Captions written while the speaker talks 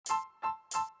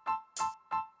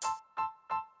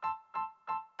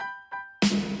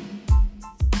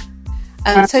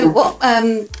So what?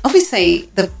 Obviously,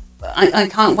 I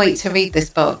can't wait to read this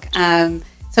book.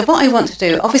 So what I want to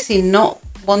do, obviously, not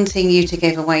wanting you to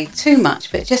give away too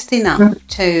much, but just enough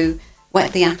to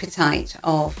whet the appetite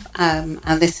of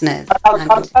our listeners.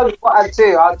 I'll tell you what I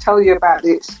do. I'll tell you about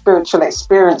the spiritual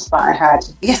experience that I had.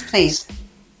 Yes, please.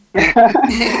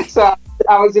 So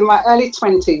I was in my early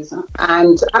 20s,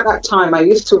 and at that time I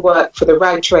used to work for the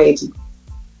rag trade,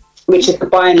 which is the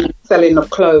buying and selling of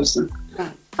clothes.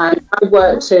 Right. And I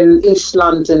worked in East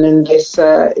London in this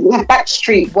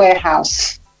backstreet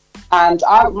warehouse, and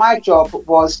my job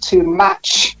was to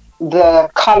match the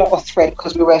colour of thread,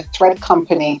 because we were a thread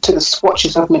company, to the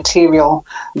swatches of material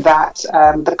that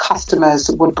the customers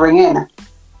would bring in.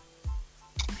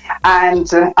 And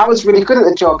I was really good at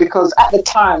the job, because at the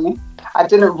time I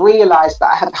didn't realise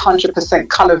that I had 100%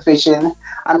 colour vision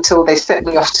until they sent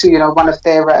me off to one of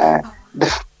their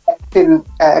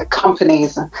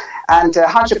companies. And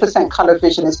 100% colour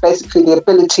vision is basically the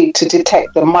ability to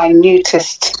detect the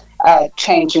minutest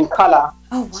change in colour.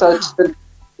 Oh, wow. So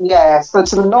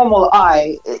to the normal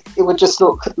eye, it would just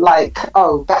look like,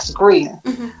 oh, that's green.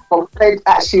 Mm-hmm. But what they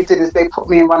actually did is they put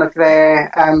me in one of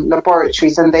their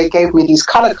laboratories, and they gave me these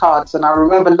colour cards. And I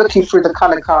remember looking through the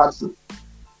colour cards,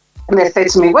 and they said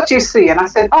to me, "What do you see?" And I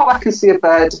said, "Oh, I can see a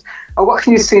bird." Or, "What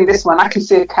can you see in this one?" "I can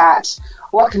see a cat."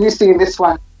 "What can you see in this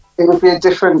one?" It would be a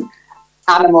different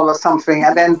animal or something.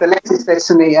 And then the lady said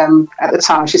to me at the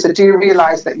time, she said, "Do you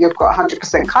realise that you've got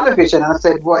 100% colour vision?" And I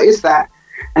said, "What is that?"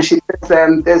 And she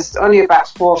says, "There's only about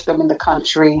 4 of them in the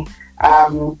country.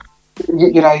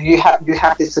 You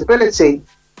have this ability,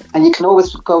 and you can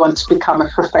always go on to become a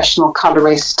professional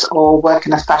colorist or work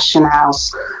in a fashion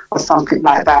house or something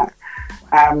like that."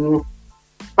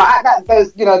 But at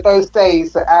those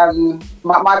days,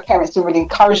 my parents didn't really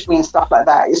encourage me and stuff like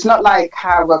that. It's not like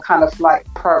how we're kind of like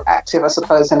proactive, I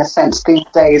suppose, in a sense these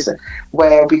days,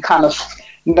 where we kind of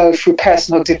know through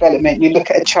personal development, you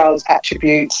look at a child's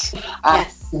attributes and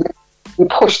you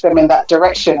push them in that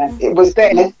direction. And it was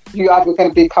then you either going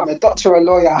to become a doctor or a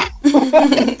lawyer.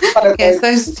 Yes,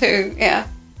 those two, yeah.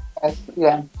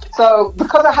 Yeah. So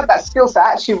because I had that skill set,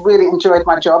 I actually really enjoyed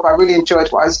my job. I really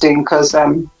enjoyed what I was doing, because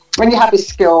when you have a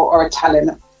skill or a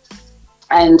talent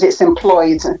and it's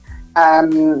employed, in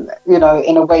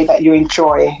a way that you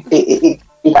enjoy, it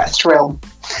that thrill.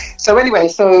 So anyway,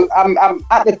 I'm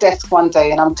at the desk one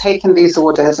day and I'm taking these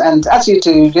orders, and as you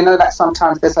do, that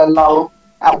sometimes there's a lull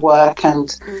at work,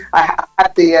 and I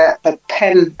had a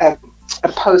pen, a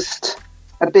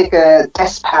bigger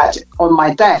desk pad on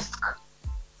my desk,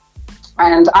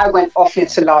 and I went off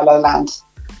into La La Land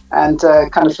and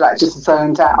kind of like just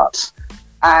zoned out.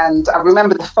 And I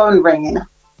remember the phone ringing,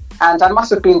 and I must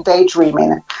have been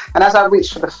daydreaming. And as I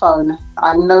reached for the phone,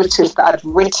 I noticed that I'd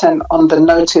written on the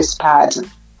notice pad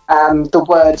the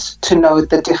words "to know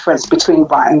the difference between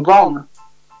right and wrong."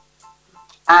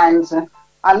 And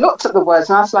I looked at the words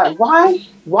and I was like, why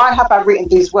have I written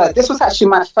these words? This was actually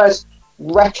my first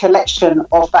recollection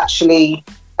of actually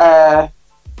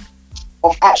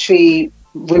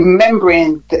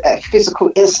remembering the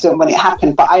physical incident when it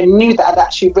happened, but I knew that I'd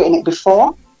actually written it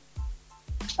before.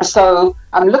 So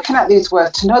I'm looking at these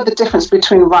words, "to know the difference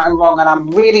between right and wrong," and I'm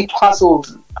really puzzled.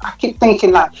 I keep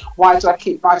thinking, like, why do I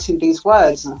keep writing these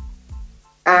words?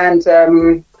 And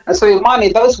so in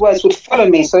mind, those words would follow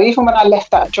me. So even when I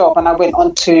left that job and I went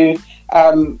on to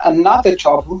another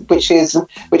job, which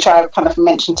I kind of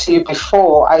mentioned to you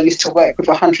before, I used to work with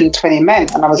 120 men,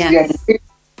 and I was the only.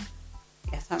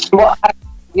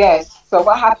 Yes. So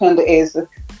what happened is,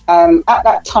 at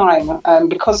that time,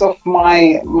 because of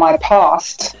my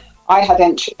past, I had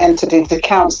entered into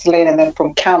counselling, and then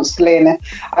from counselling,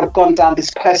 I've gone down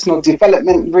this personal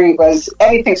development route. Whereas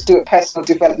anything to do with personal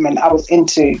development, I was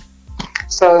into.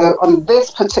 So on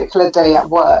this particular day at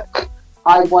work,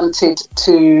 I wanted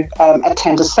to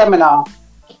attend a seminar,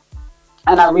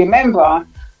 and I remember.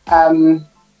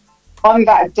 On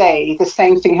that day, the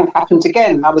same thing had happened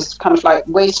again. I was kind of like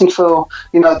waiting for,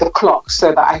 the clock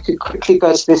so that I could quickly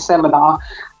go to this seminar,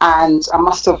 and I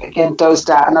must have again dozed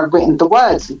out and I'd written the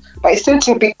words. But it seemed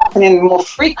to be happening more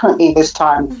frequently this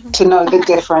time, to know the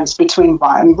difference between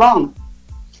right and wrong.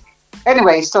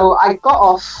 Anyway, so I got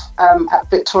off at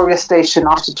Victoria Station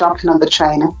after jumping on the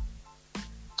train,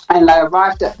 and I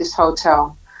arrived at this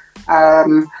hotel.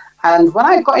 And when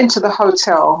I got into the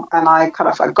hotel and I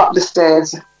got the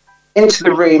stairs into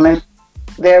the room, and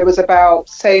there was about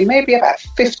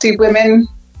 50 women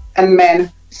and men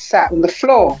sat on the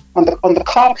floor, on the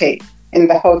carpet in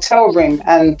the hotel room,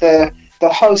 and the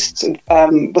host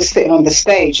was sitting on the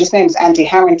stage. His name's Andy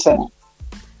Harrington.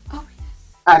 Oh,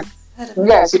 yes.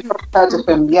 Yes, you've probably heard of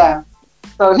him, yeah.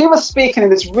 So he was speaking in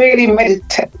this really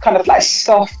kind of like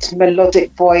soft,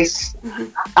 melodic voice.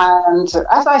 And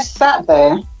as I sat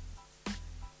there,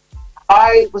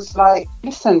 I was like,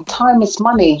 listen, time is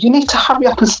money. You need to hurry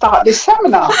up and start this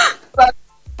seminar. But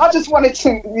I just wanted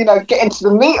to, get into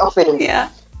the meat of it. Yeah.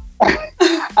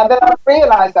 And then I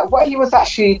realised that what he was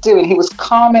actually doing, he was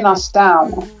calming us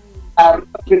down.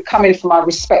 We're coming from our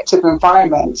respective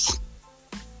environments.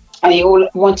 And we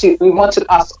wanted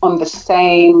us on the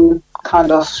same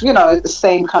kind of, the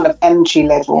same kind of energy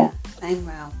level. Yeah, same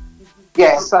realm.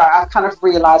 Yeah, so I kind of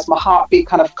realised my heartbeat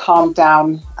kind of calmed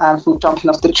down from jumping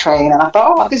off the train. And I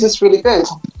thought, oh, this is really good.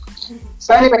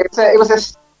 So anyway, it was a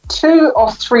 2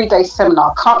 or 3 day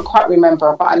seminar. I can't quite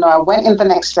remember, but I know I went in the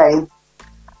next day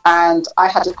and I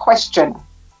had a question.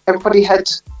 Everybody had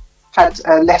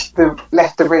left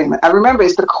the room. I remember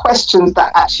it's the questions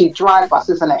that actually drive us,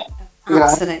 isn't it?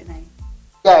 Absolutely.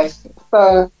 Yes.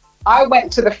 So I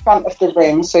went to the front of the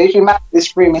room. So if you imagine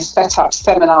this room is set up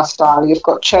seminar style, you've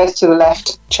got chairs to the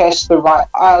left, chairs to the right,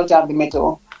 aisle down the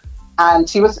middle. And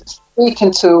he was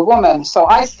speaking to a woman. So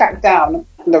I sat down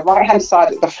on the right-hand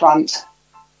side at the front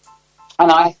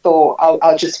and I thought,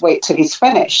 I'll just wait till he's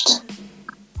finished.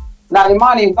 Now,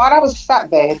 Imani, while I was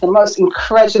sat there, the most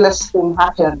incredulous thing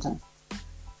happened.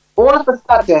 All of a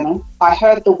sudden, I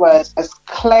heard the words as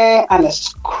clear and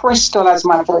as crystal as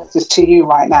my voice is to you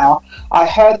right now. I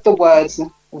heard the words,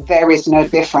 there is no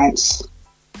difference.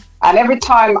 And every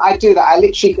time I do that, I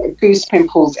literally get goose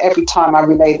pimples every time I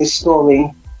relay this story.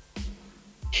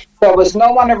 There was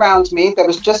no one around me. There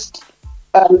was just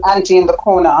Andy in the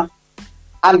corner.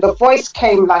 And the voice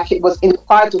came like it was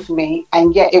inside of me,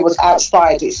 and yet it was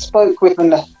outside. It spoke with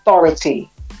an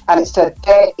authority. And it said,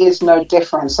 there is no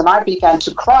difference. And I began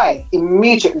to cry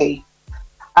immediately.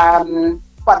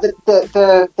 But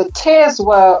the tears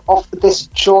were of this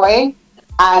joy.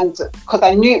 And because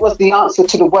I knew it was the answer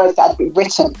to the words that had been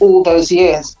written all those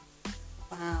years.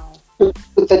 Wow.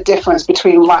 With the difference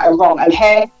between right and wrong. And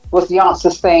here was the answer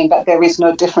saying that there is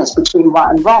no difference between right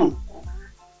and wrong.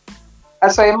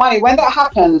 And so, Imani, when that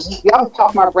happened, the other part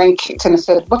of my brain kicked in and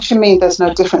said, what do you mean there's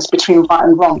no difference between right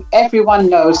and wrong? Everyone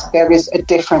knows there is a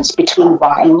difference between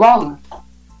right and wrong.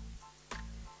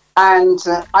 And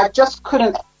I just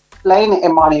couldn't explain it,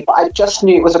 Imani, but I just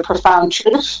knew it was a profound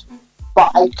truth.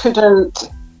 But I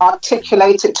couldn't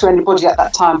articulate it to anybody at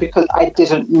that time because I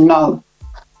didn't know.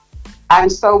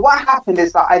 And so what happened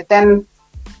is that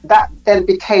that then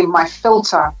became my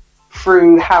filter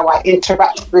through how I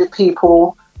interact with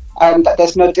people. That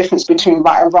there's no difference between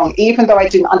right and wrong. Even though I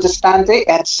didn't understand it,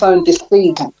 it had sown this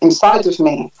seed inside of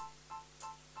me.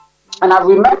 And I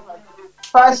remember the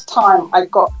first time I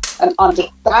got an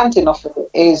understanding of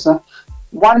it is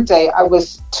one day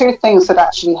two things had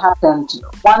actually happened.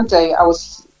 One day I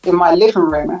was in my living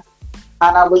room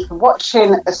and I was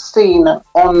watching a scene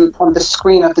on the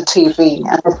screen of the TV,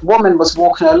 and this woman was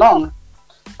walking along.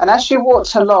 And as she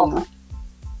walked along,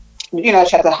 she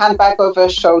had a handbag over her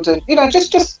shoulder,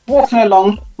 just walking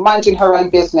along, minding her own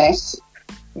business.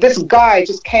 This guy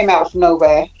just came out of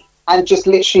nowhere and just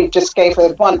literally just gave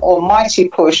her one almighty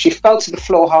push. She fell to the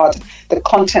floor hard. The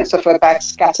contents of her bag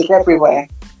scattered everywhere.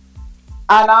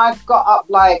 And I got up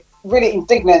like really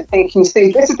indignant, thinking,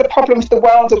 see, this is the problem with the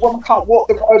world. A woman can't walk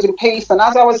the road in peace. And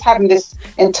as I was having this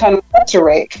internal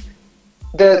rhetoric,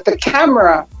 the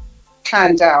camera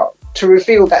panned out to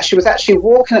reveal that she was actually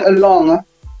walking along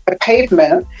a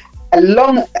pavement,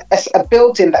 along a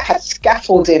building that had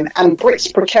scaffolding and bricks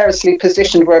precariously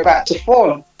positioned were about to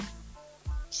fall.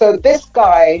 So this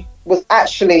guy was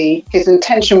actually, his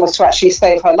intention was to actually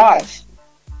save her life,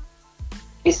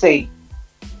 you see.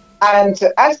 And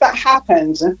as that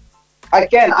happened,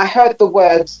 again, I heard the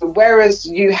words, whereas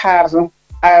you have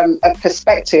a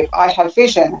perspective, I have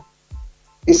vision,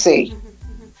 you see.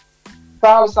 So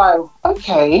I was like,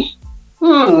 okay,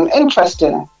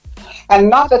 interesting.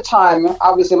 Another time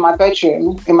I was in my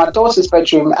bedroom, in my daughter's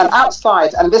bedroom, and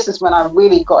outside, and this is when I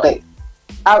really got it,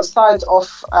 outside of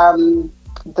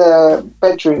the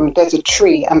bedroom, there's a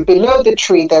tree, and below the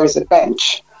tree there is a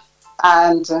bench.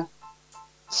 And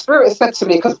Spirit said to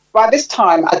me, because by this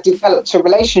time I developed a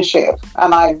relationship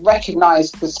and I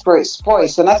recognized the Spirit's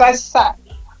voice. And as I sat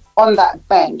on that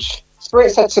bench,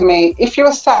 Spirit said to me, if you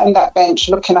were sat on that bench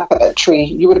looking up at that tree,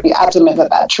 you would be adamant that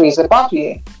that tree is above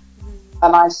you.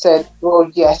 And I said,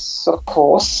 well, yes, of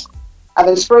course. And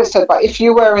then Spirit said, but if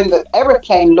you were in the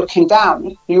aeroplane looking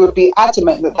down, you would be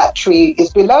adamant that that tree is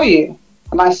below you.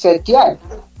 And I said, yeah.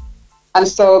 And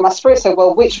so my Spirit said,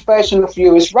 well, which version of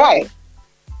you is right?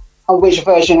 And which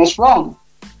version is wrong?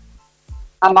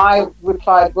 And I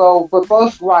replied, well, we're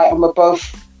both right and we're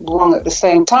both wrong at the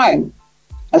same time.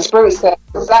 And Spirit said,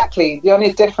 exactly, the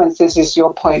only difference is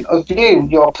your point of view,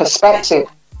 your perspective.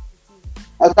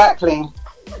 Exactly.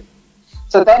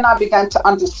 So then I began to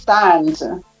understand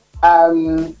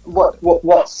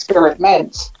what Spirit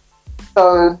meant.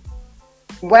 So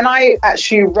when I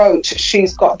actually wrote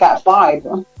She's Got That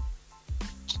Vibe,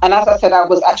 and as I said,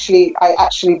 I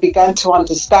actually began to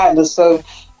understand. And so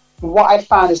what I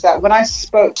found is that when I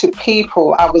spoke to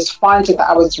people, I was finding that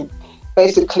I was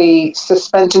basically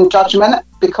suspending judgment,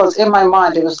 because in my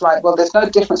mind it was like, well, there's no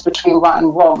difference between right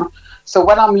and wrong. So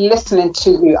when I'm listening to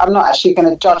you, I'm not actually going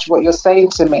to judge what you're saying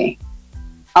to me.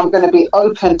 I'm going to be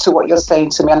open to what you're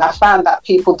saying to me. And I found that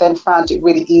people then found it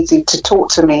really easy to talk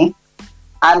to me.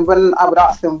 And when I would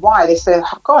ask them why, they say,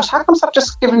 oh, gosh, how come I've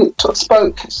just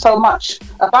spoke so much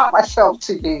about myself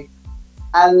to you?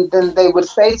 And then they would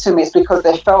say to me, it's because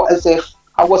they felt as if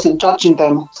I wasn't judging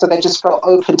them. So they just felt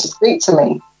open to speak to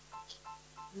me.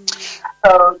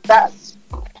 So that's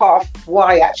part of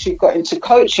why I actually got into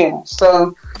coaching.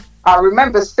 So I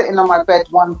remember sitting on my bed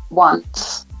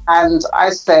once and I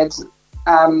said,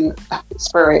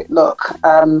 Spirit, look,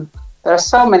 there are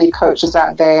so many coaches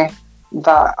out there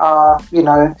that are,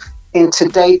 into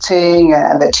dating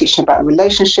and they're teaching about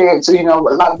relationships,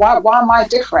 like why am I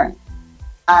different?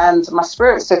 And my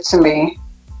Spirit said to me,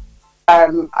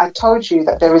 I told you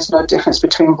that there is no difference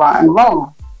between right and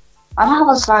wrong. And I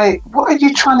was like, what are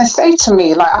you trying to say to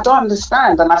me? Like, I don't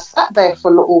understand. And I sat there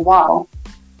for a little while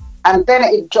and then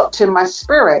it dropped in my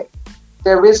spirit.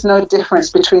 There is no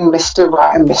difference between Mr.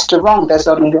 Right and Mr. Wrong. There's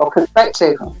only your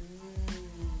perspective.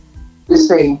 You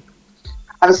see?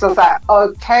 And so I was like,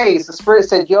 okay. So Spirit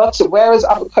said, whereas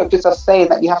other coaches are saying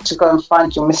that you have to go and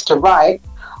find your Mr. Right,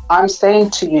 I'm saying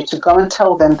to you to go and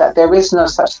tell them that there is no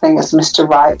such thing as Mr.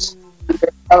 Right.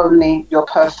 There's only your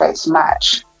perfect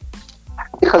match.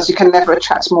 Because you can never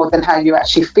attract more than how you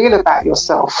actually feel about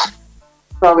yourself.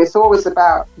 So it's always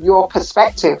about your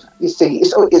perspective, you see.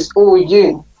 It's all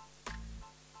you.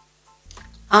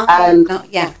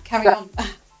 Carry on.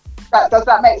 Does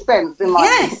that make sense?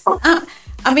 Yes.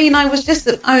 I mean, I was,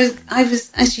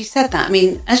 as you said that, I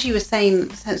mean, as you were saying,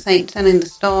 telling the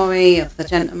story of the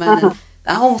gentleman, and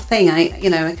the whole thing,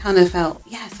 I kind of felt,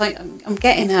 yes, like, I'm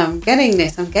getting her, I'm getting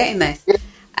this.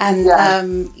 And,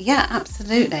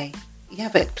 absolutely. Yeah,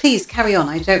 but please carry on.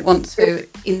 I don't want to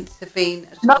intervene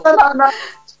at all. No.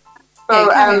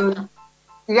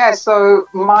 So, so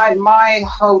my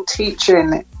whole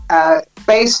teaching,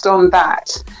 based on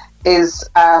that, is,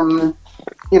 when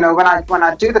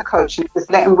I do the coaching, is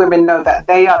letting women know that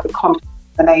they are the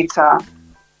combinator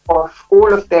of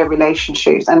all of their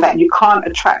relationships, and that you can't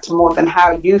attract more than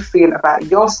how you feel about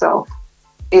yourself.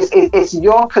 It's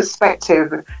your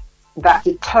perspective that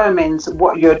determines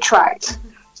what you attract.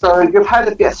 So you've heard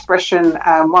of the expression,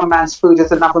 one man's food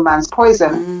is another man's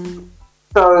poison.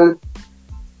 So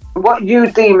what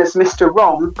you deem as Mr.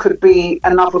 Wrong could be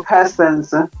another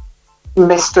person's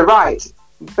Mr. Right,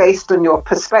 based on your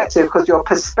perspective, because your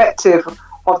perspective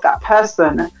of that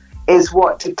person is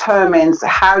what determines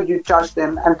how you judge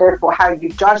them, and therefore how you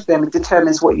judge them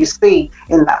determines what you see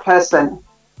in that person.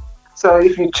 So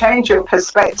if you change your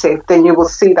perspective, then you will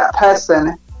see that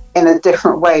person in a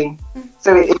different way.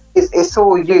 So it's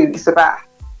all you. It's about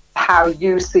how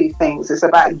you see things. It's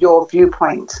about your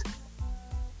viewpoint,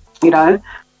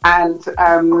 and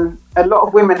a lot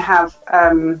of women have,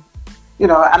 and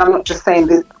I'm not just saying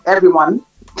this, everyone,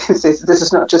 this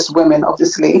is not just women,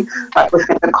 obviously, but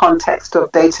within the context of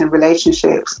dating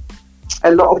relationships,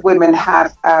 a lot of women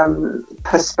have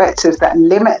perspectives that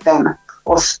limit them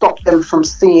or stop them from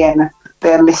seeing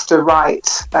their Mr. Right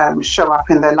show up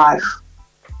in their life.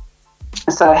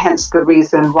 So hence the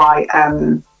reason why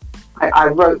I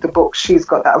wrote the book She's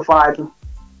Got That Vibe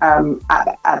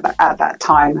at that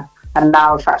time, and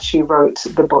now I've actually wrote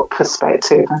the book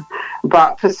Perspective.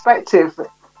 But perspective,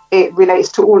 it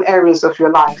relates to all areas of your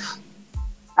life,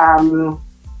 and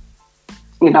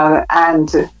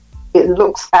it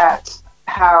looks at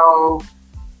how,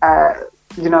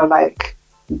 like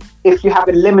if you have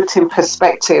a limiting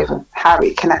perspective, how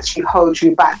it can actually hold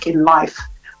you back in life.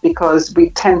 Because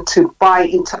we tend to buy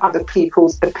into other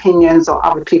people's opinions or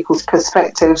other people's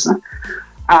perspectives,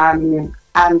 and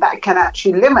that can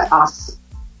actually limit us,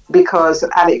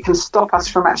 and it can stop us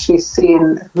from actually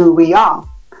seeing who we are,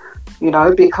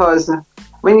 because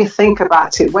when you think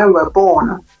about it, when we're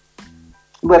born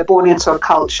into a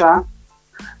culture,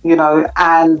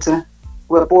 and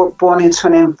we're born into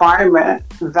an environment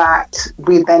that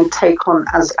we then take on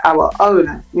as our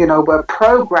own. We're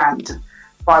programmed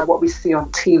by what we see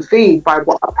on TV, by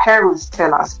what our parents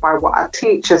tell us, by what our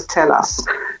teachers tell us,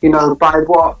 by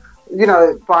what,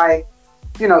 by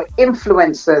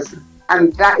influencers.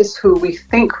 And that is who we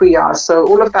think we are. So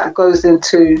all of that goes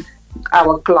into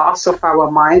our glass of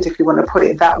our mind, if you want to put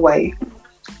it that way.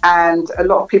 And a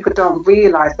lot of people don't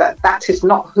realize that that is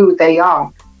not who they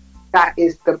are. That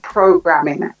is the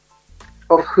programming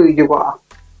of who you are.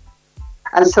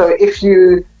 And so if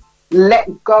you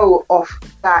let go of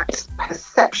that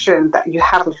perception that you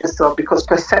have of yourself, because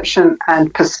perception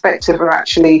and perspective are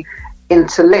actually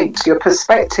interlinked. Your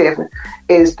perspective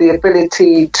is the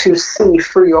ability to see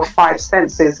through your five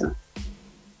senses,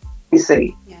 you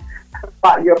see. Yeah.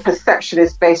 But your perception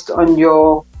is based on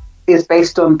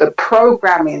the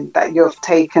programming that you've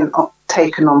taken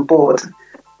on board.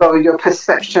 So your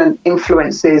perception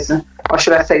influences, or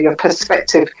should I say, your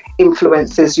perspective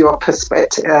influences your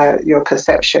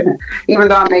perception. Even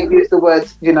though I may use the word,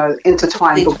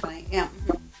 intertwined. Yeah.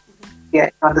 Yeah,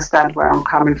 you understand where I'm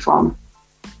coming from.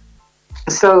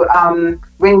 So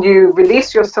when you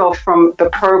release yourself from the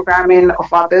programming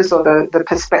of others or the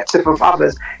perspective of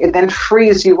others, it then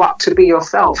frees you up to be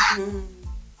yourself.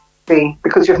 See,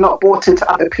 because you've not bought into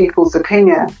other people's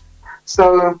opinion.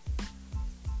 So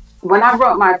when I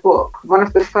wrote my book, one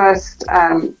of the first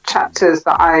chapters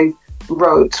that I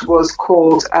wrote was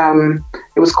called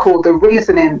the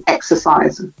reasoning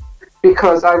exercise,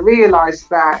 because I realized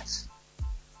that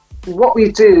what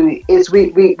we do is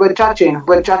we're judging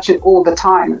all the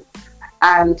time.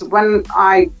 And when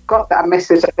I got that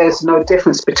message that there's no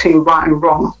difference between right and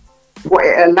wrong, what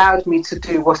it allowed me to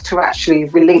do was to actually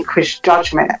relinquish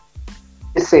judgment,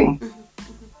 you see.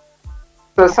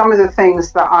 So some of the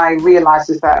things that I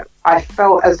realized is that I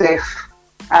felt as if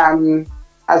I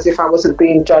wasn't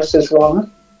being judged as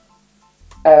wrong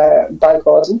by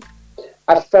God.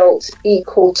 I felt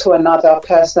equal to another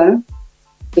person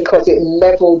because it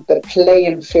leveled the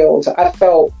playing field. I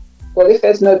felt, well, if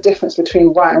there's no difference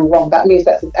between right and wrong, that means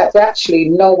that there's actually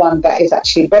no one that is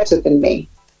actually better than me.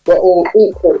 We're all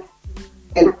equal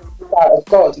in the sight of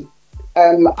God.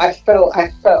 I felt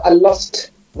I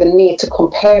lost the need to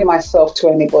compare myself to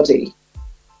anybody,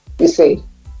 you see,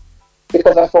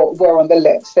 because I thought we're on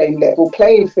the same level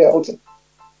playing field.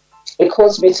 It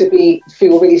caused me to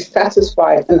feel really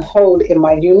satisfied and whole in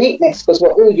my uniqueness, because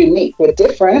we're all unique, we're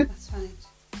different,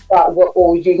 but we're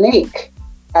all unique.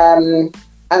 And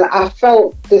I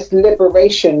felt this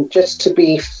liberation just to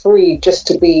be free, just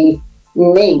to be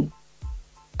me.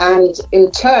 And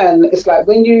in turn, it's like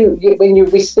when you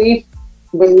receive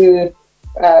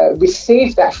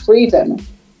that freedom,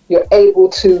 you're able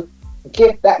to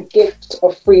give that gift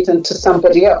of freedom to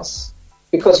somebody else,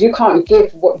 because you can't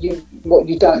give what you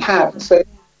don't have. So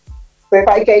if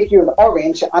I gave you an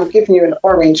orange, I'm giving you an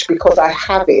orange because I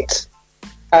have it.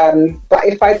 But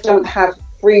if I don't have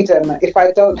freedom, if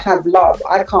I don't have love,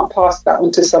 I can't pass that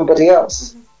on to somebody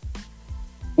else.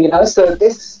 So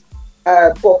this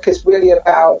book is really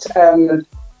about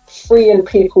freeing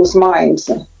people's minds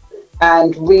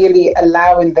and really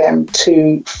allowing them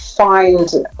to find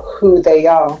who they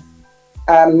are.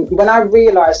 When I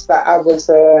realized that I was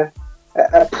a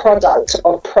product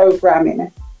of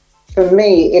programming, for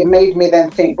me, it made me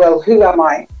then think, well, who am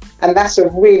I? And that's a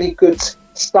really good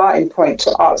starting point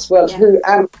to ask, well, who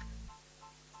am I?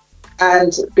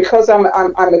 And because I'm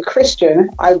a Christian,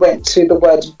 I went to the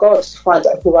Word of God to find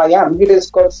out who I am. Who does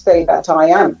God say that I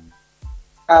am?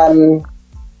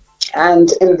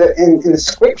 And in the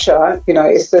scripture,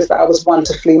 it says that I was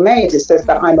wonderfully made. It says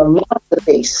that I'm a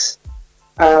masterpiece.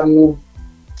 When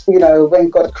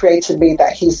God created me,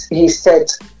 that He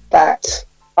said that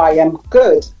I am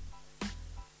good.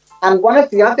 And one of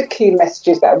the other key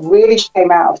messages that really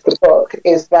came out of the book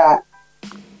is that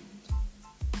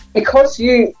because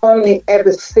you only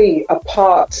ever see a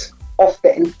part of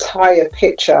the entire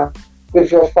picture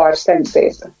with your five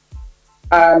senses,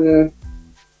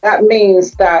 that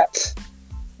means that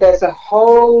there's a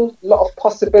whole lot of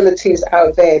possibilities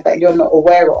out there that you're not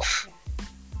aware of.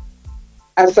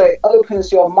 And so it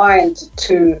opens your mind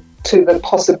to the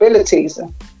possibilities.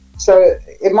 So,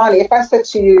 Imani, if I said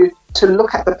to you to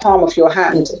look at the palm of your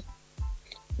hand,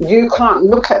 you can't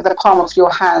look at the palm of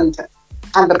your hand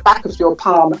and the back of your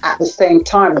palm at the same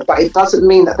time, but it doesn't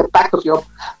mean that the back of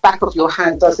your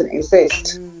hand doesn't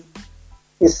exist.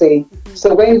 You see,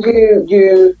 so when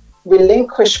you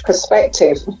relinquish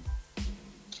perspective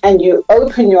and you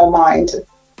open your mind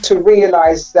to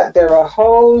realize that there are a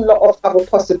whole lot of other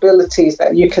possibilities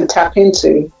that you can tap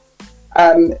into,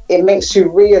 it makes you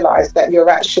realize that you're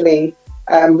actually,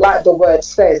 like the word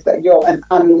says, that you're an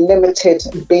unlimited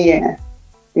being,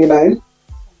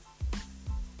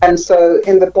 And so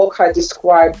in the book, I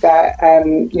described that,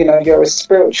 you're a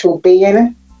spiritual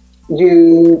being.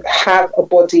 You have a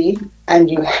body and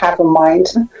you have a mind.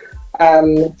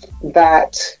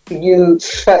 that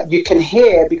you can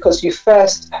hear because you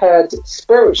first heard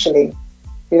spiritually.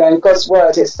 You know, in God's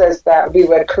word, it says that we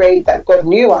were created, that God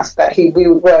knew us, that we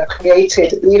were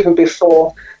created even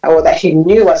before, or that he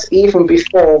knew us even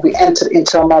before we entered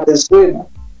into our mother's womb.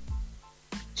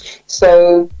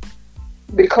 So,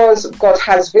 because God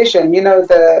has vision, you know,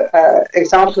 the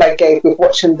example I gave with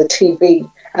watching the TV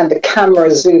and the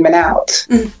camera zooming out,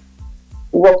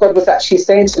 what God was actually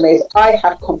saying to me is, I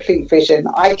have complete vision.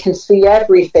 I can see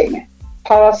everything,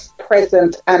 past,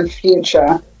 present, and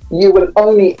future. You will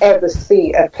only ever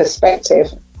see a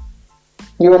perspective.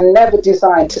 You were never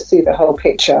designed to see the whole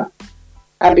picture.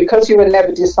 And because you were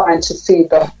never designed to see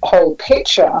the whole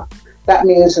picture, that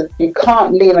means you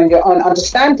can't lean on your own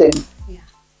understanding. Yeah.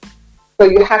 So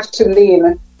you have to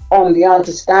lean on the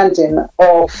understanding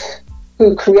of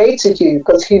who created you,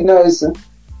 because he knows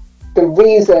the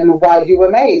reason why you were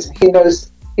made. He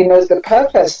knows the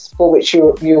purpose for which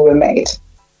you were made.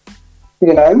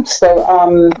 You know,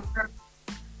 so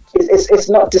it's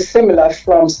not dissimilar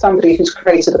from somebody who's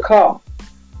created a car.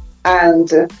 And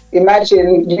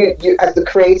imagine you as the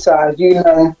creator, you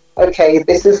know, okay,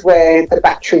 this is where the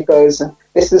battery goes.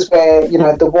 This is where, you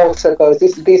know, the water goes.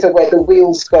 These are where the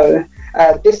wheels go.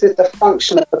 This is the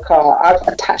function of the car. I've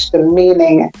attached the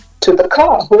meaning to the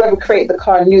car. Whoever created the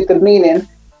car knew the meaning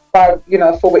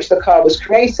for which the car was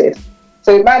created.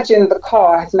 So imagine the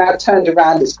car has now turned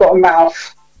around. It's got a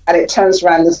mouth, and it turns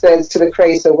around and says to the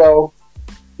creator, "Well,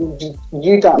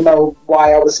 you don't know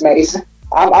why I was made.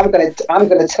 I'm going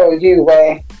to tell you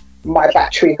where my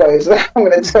battery goes. I'm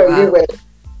going to tell you where it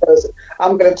goes.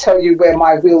 I'm going to tell you where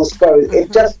my wheels go."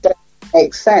 It just doesn't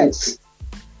make sense.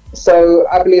 So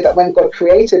I believe that when God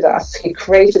created us, he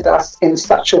created us in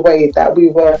such a way that we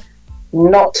were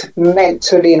not meant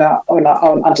to lean on our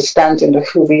own understanding of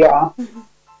who we are.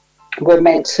 We're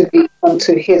meant to be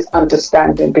onto his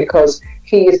understanding, because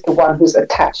he is the one who's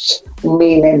attached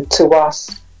meaning to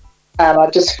us. And I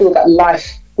just feel that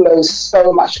life flows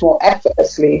so much more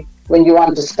effortlessly when you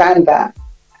understand that,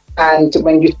 and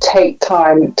when you take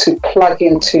time to plug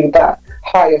into that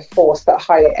higher force, that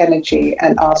higher energy,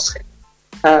 and ask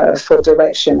for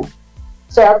direction.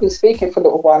 So I've been speaking for a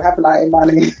little while, haven't I,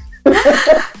 Imani?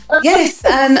 Yes,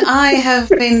 and I have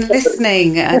been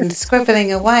listening and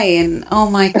scribbling away, and oh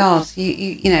my God,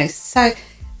 you know,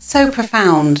 so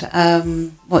profound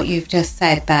what you've just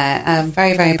said there.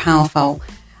 Very, very powerful.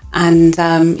 And,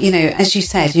 you know, as you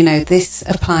said, you know, this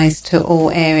applies to all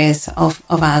areas of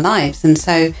our lives. And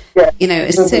so, you know,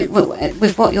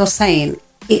 with what you're saying,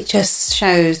 it just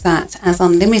shows that as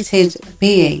unlimited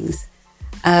beings,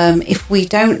 if we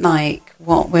don't like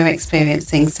what we're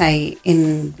experiencing, say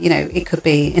in, you know, it could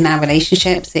be in our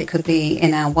relationships, it could be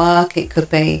in our work, it could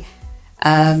be,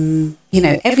 you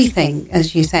know, everything,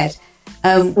 as you said,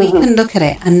 we can look at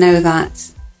it and know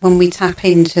that when we tap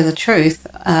into the truth,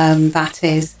 that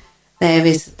is, there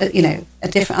is, you know, a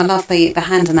different, I love the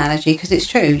hand analogy, because it's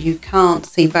true, you can't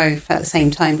see both at the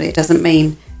same time, but it doesn't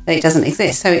mean that it doesn't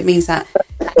exist. So it means that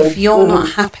if you're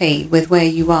not happy with where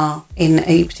you are in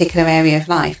a particular area of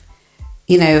life,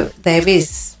 you know, there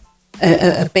is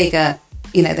a bigger,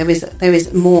 you know, there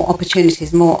is more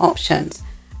opportunities, more options.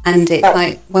 And it's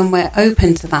like when we're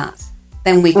open to that,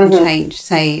 then we can change,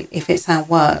 say, if it's our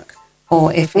work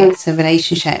or if it's a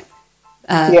relationship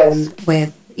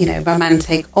with, you know,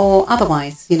 romantic or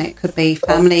otherwise, you know, it could be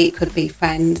family, it could be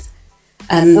friends.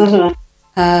 And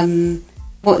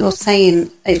what you're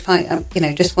saying, if I, you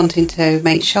know, just wanting to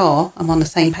make sure I'm on the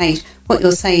same page, what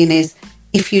you're saying is,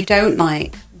 if you don't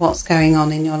like what's going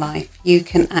on in your life, you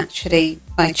can actually,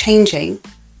 by changing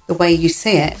the way you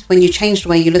see it, when you change the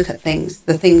way you look at things,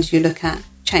 the things you look at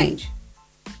change.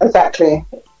 Exactly.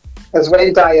 As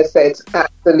Wayne Dyer said,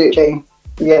 absolutely.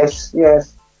 Yes.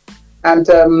 And,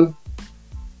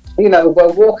 you know,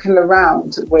 we're walking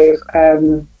around with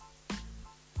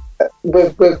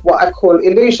what I call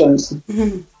illusions,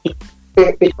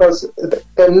 because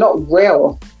they're not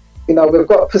real. You know, we've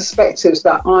got perspectives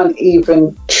that aren't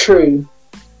even true.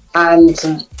 And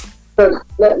so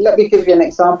let me give you an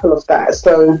example of that.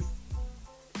 So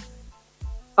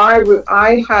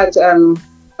I had,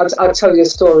 I'll tell you a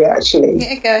story, actually.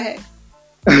 Yeah, go ahead.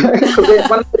 Because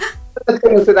one of the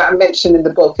things that I mentioned in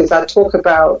the book is I talk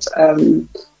about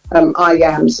I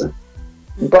ams.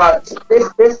 But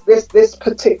this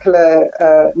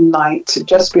particular night,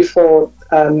 just before,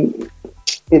 you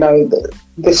know,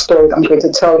 this story that I'm going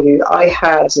to tell you, I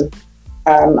had,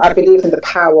 I believe in the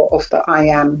power of the I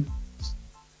am.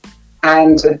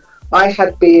 And I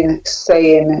had been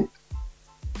saying,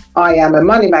 I am a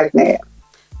money magnet.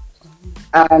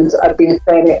 And I've been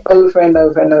saying it over and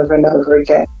over and over and over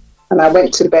again. and I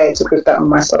went to bed with that on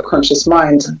my subconscious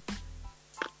mind.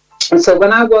 And so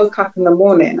when I woke up in the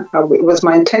morning, it was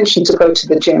my intention to go to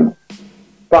the gym,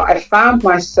 but I found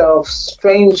myself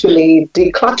strangely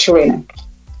decluttering.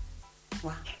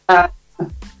 Wow.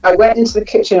 I went into the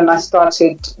kitchen and I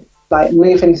started like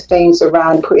moving things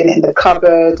around, putting it in the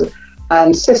cupboard,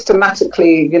 and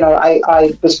systematically, you know,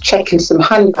 I was checking some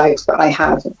handbags that I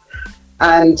have,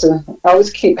 and I always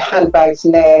keep handbags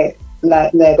near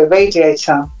the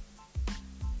radiator.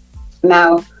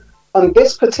 Now, on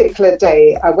this particular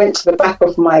day, I went to the back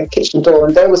of my kitchen door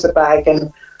and there was a bag,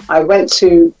 and I went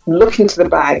to look into the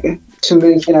bag to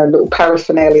move, you know, little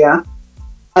paraphernalia,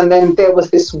 and then there was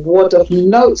this wad of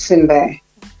notes in there.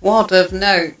 Wad of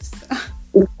notes.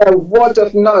 A wad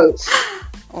of notes.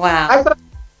 Wow.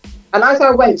 As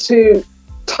I went to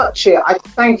touch it, I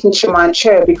sank into my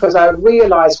chair because I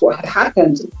realised what had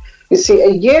happened. You see, a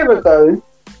year ago,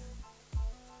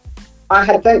 I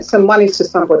had lent some money to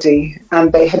somebody,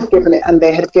 and they had given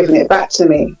it back to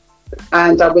me.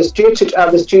 And I was due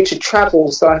to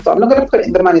travel, so I thought, I'm not going to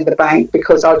put the money in the bank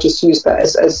because I'll just use that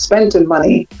as spending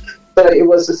money. So it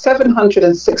was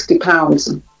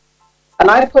 £760. And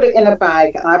I put it in a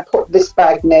bag, and I put this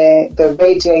bag near the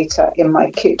radiator in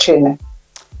my kitchen.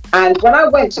 And when I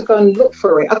went to go and look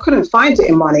for it, I couldn't find it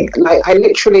in money. Like, I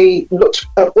literally looked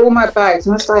at all my bags,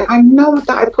 and I was like, I know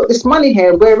that I put this money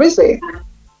here. Where is it?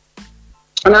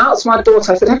 And I asked my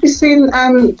daughter, I said, have you seen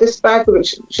this bag?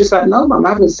 She's like, no, Mum, I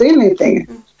haven't seen anything.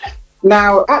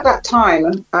 Now, at that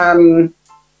time, I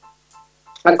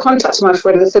contacted my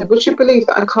friend and I said, would you believe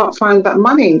that I can't find that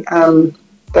money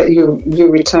that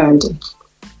you returned?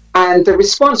 And the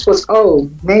response was, oh,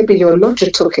 maybe your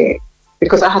lodger took it,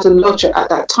 because I had a lodger at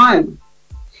that time.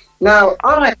 Now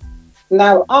I've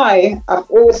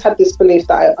always had this belief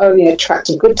that I only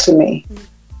attract good to me.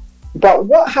 But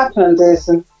what happened is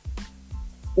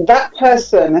that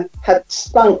person had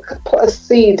put a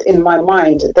seed in my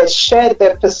mind. They shared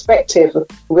their perspective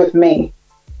with me,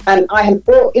 and I had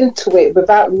bought into it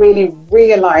without really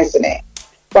realizing it.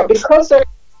 But because of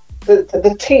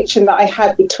the teaching that I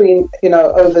had between, you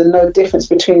know, over no difference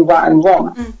between right and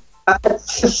wrong, I had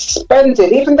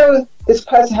suspended, even though this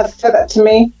person had said that to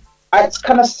me, I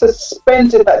kind of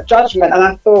suspended that judgment, and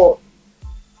I thought,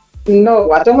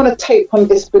 no, I don't want to take on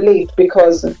this belief,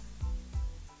 because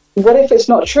what if it's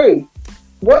not true?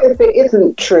 What if it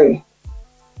isn't true?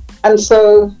 And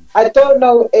so I don't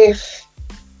know if,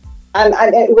 and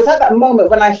it was at that moment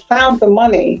when I found the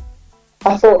money,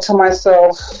 I thought to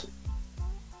myself,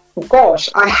 gosh,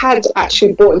 I had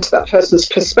actually bought into that person's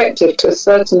perspective to a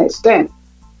certain extent,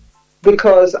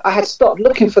 because I had stopped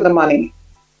looking for the money.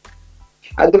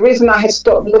 The reason I had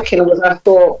stopped looking was I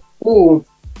thought, ooh,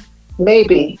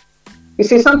 maybe. You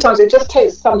see, sometimes it just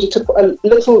takes somebody to put a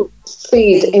little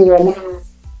seed in your mind.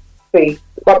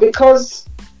 But because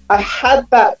I had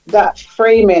that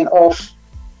framing of,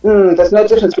 there's no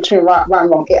difference between right and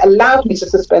wrong, it allowed me to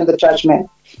suspend the judgment.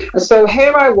 And so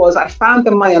here I was, I found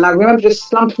the money, and I remember just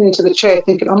slumping into the chair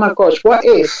thinking, oh my gosh, what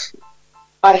if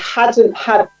I hadn't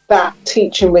had that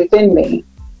teaching within me?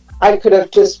 I could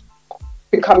have just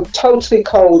become totally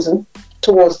cold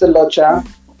towards the lodger,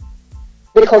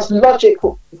 because logic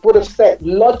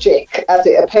as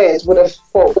it appears would have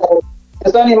thought, well,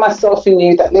 there's only myself and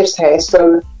you that lives here,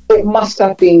 so it must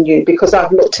have been you, because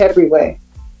I've looked everywhere.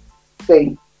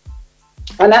 See?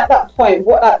 And at that point,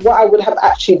 what I would have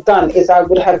actually done is I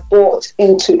would have bought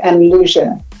into an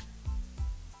illusion,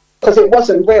 because it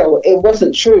wasn't real, it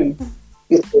wasn't true,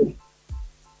 you see.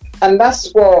 And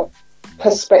that's what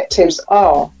perspectives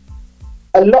are.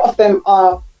 A lot of them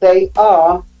are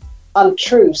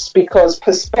untruths, because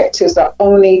perspectives are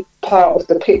only part of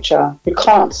the picture. You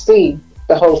can't see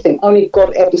the whole thing. Only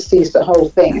God ever sees the whole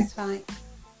thing. That's right.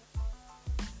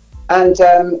 And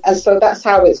so that's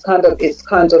how it's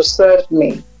kind of served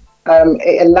me.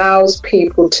 It allows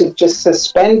people to just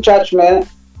suspend judgment.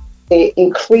 It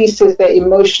increases their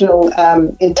emotional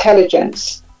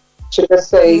intelligence to just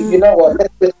say, you know what,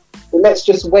 let's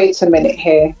just wait a minute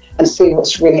here and see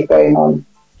what's really going on.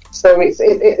 So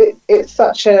it's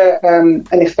such an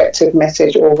effective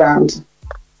message all round.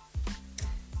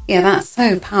 Yeah, that's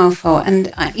so powerful.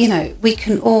 And, you know, we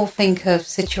can all think of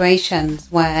situations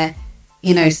where,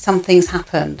 you know, something's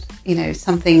happened, you know,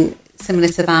 something similar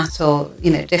to that, or,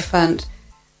 you know, different,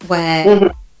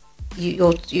 where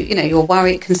you're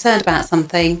worried, concerned about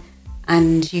something,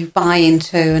 and you buy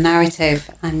into a narrative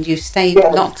and you stay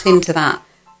locked into that.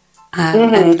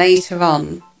 And later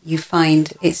on, you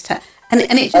find it's...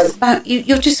 And it's just about,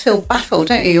 you just feel baffled,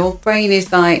 don't you? Your brain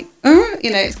is like, you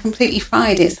know, it's completely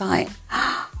fried. It's like,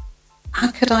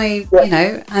 how could I, you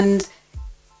know, and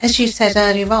as you said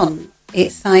earlier on,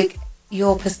 it's like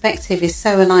your perspective is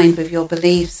so aligned with your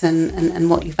beliefs and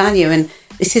what you value. And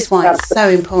this is why it's so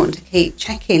important to keep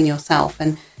checking yourself.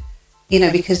 And, you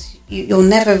know, because you're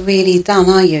never really done,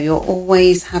 are you? You're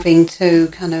always having to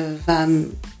kind of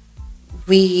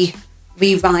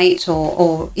rewrite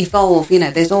or evolve. You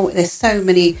know, there's so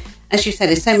many, as you said,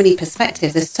 there's so many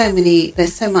perspectives. There's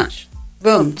so much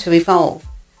room to evolve.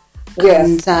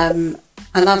 Yes. And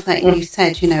I love that you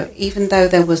said, you know, even though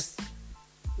there was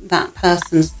that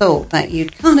person's thought that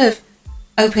you'd kind of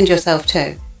opened yourself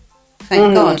to,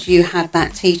 thank God you had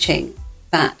that teaching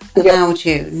that allowed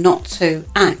you not to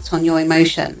act on your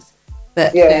emotions,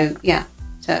 but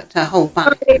to hold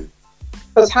back.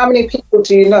 Because how many people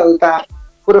do you know that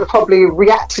would have probably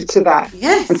reacted to that?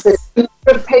 Yes. And said, you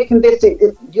should have taken this,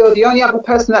 you're the only other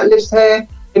person that lives here,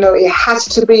 you know, it has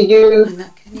to be you. And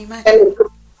that, can you imagine?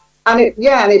 And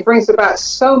it brings about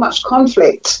so much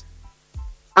conflict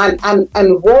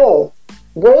and war.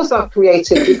 Wars are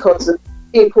created because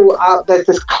there's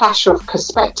this clash of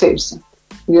perspectives,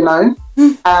 you know.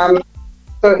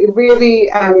 So it really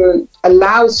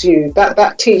allows you,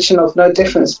 that teaching of no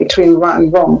difference between right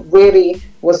and wrong really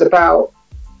was about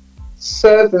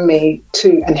serving me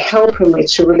and helping me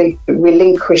to really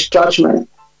relinquish judgment,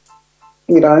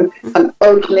 you know, and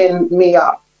opening me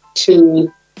up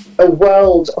to a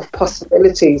world of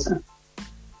possibilities.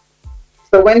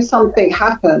 So when something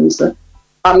happens,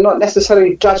 I'm not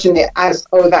necessarily judging it as,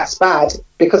 oh, that's bad,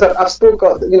 because I've still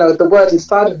got, you know, the word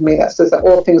inside of me that says that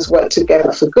all things work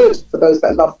together for good for those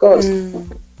that love God.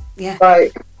 Yeah.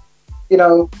 Like, you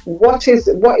know, what is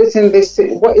in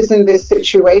this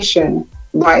situation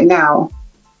right now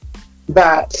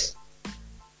that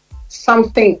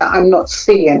something that I'm not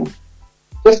seeing?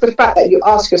 Just the fact that you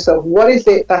ask yourself, what is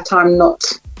it that I'm not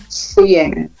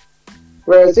seeing?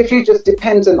 Whereas if you're just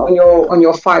dependent on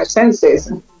your five senses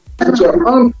and your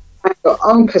own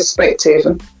perspective,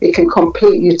 it can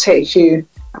completely take you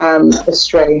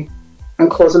astray and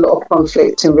cause a lot of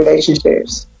conflict in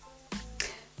relationships.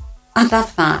 I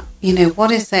love that. You know,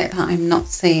 what is it that I'm not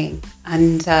seeing?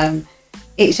 And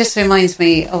it just reminds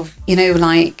me of, you know,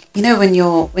 like, you know, when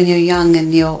you're young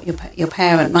and your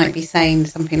parent might be saying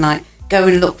something like, go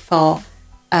and look for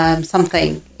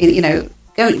something, you know,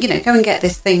 go and get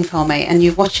this thing for me, and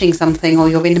you're watching something or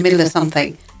you're in the middle of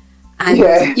something and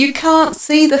you can't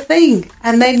see the thing,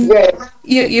 and then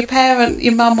your parent,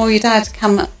 your mum or your dad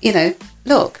come, you know,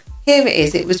 look, here it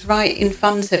is, it was right in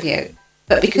front of you,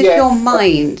 but because your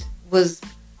mind was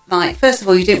like, first of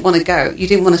all, you didn't want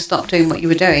to stop doing what you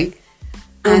were doing,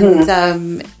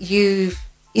 and you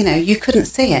couldn't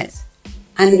see it,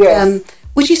 and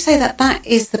would you say that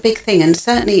is the big thing? And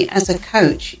certainly as a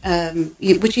coach,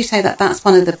 would you say that that's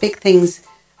one of the big things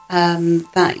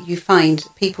that you find,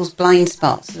 people's blind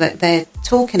spots, that they're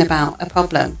talking about a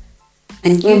problem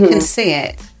and you can see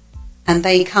it and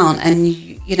they can't? And,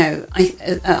 you know,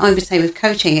 I would say with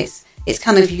coaching, it's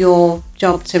kind of your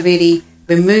job to really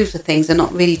remove the things and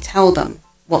not really tell them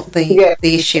what the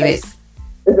issue is.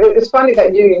 It's funny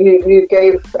that you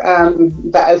gave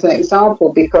that as an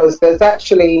example, because there's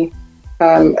actually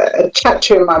a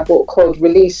chapter in my book called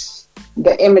Release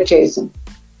the Images.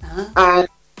 And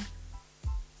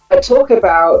I talk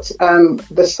about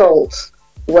the salt,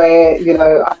 where, you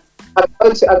know, I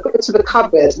go to the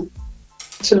cupboard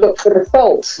to look for the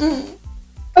salt.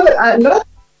 I know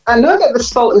that the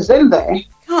salt is in there.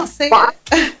 Can't see it.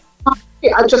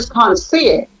 I just can't see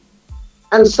it.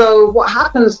 And so what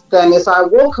happens then is I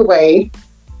walk away,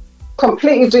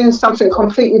 completely doing something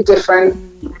completely different,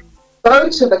 go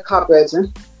to the cupboard,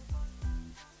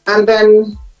 and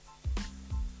then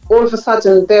all of a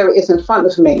sudden there it is in front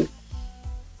of me.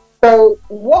 So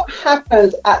what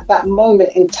happened at that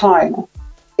moment in time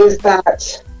is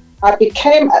that I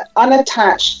became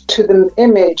unattached to the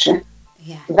image that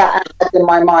I had in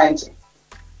my mind.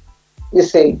 You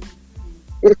see,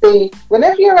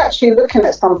 whenever you're actually looking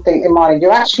at something, Imani,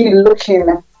 you're actually looking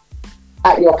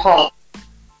at your past.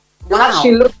 You're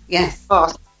actually looking at your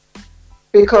past.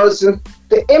 Because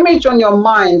the image on your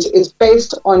mind is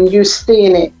based on you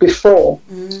seeing it before.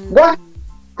 What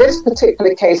this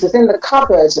particular case is, in the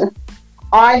cupboard,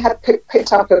 I had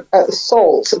picked up a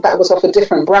salt that was of a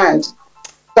different brand.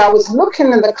 So I was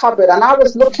looking in the cupboard and I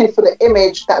was looking for the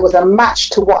image that was a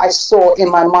match to what I saw in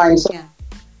my mind.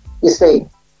 You see,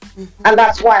 and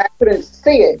that's why I couldn't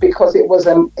see it, because it was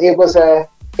a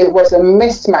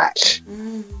mismatch.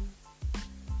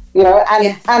 You know,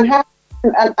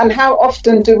 and how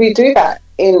often do we do that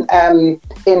in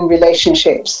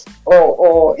relationships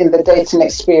or in the dating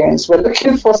experience? We're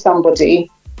looking for somebody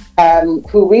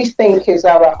who we think is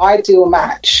our ideal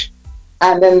match,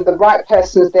 and then the right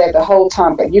person is there the whole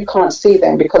time, but you can't see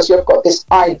them because you've got this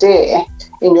idea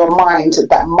in your mind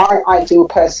that my ideal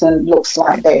person looks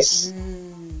like this.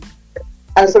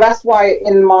 And so that's why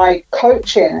in my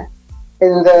coaching,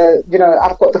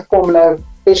 I've got the formula: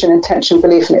 vision, intention,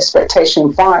 belief, and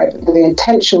expectation, vibe. The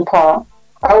intention part,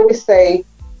 I always say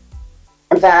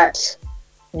that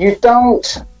you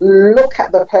don't look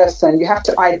at the person, you have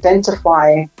to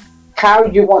identify how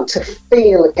you want to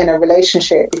feel in a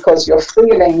relationship, because your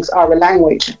feelings are a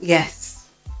language. Yes.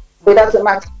 It doesn't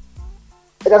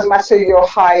matter your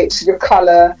height, your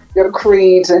colour, your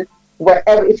creed,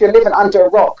 wherever. If you're living under a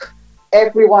rock,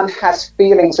 everyone has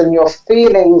feelings, and your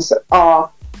feelings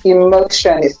are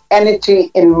emotion. It's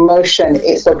energy in motion.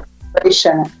 It's a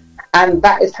vibration. And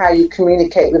that is how you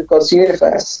communicate with God's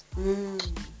universe.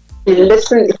 He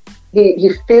listens,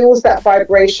 he feels that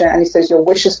vibration, and he says, your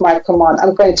wish is my command.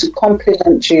 I'm going to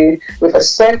compliment you with a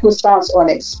circumstance or an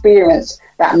experience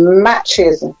that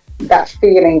matches that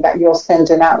feeling that you're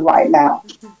sending out right now.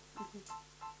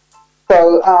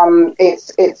 So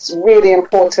it's really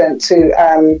important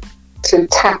to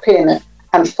tap in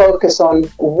and focus on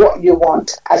what you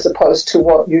want as opposed to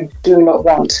what you do not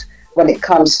want when it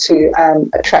comes to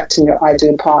attracting your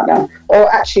ideal partner,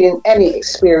 or actually in any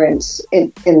experience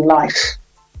in life.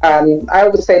 I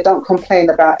always say, don't complain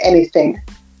about anything.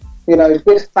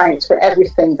 Give thanks for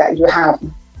everything that you have.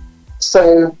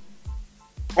 So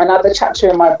another chapter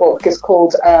in my book is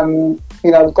called,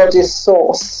 God is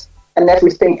source and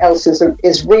everything else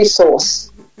is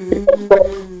resource.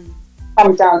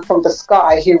 Come down from the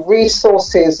sky. He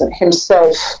resources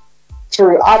himself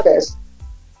through others.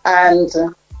 And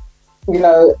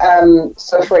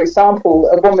so for example,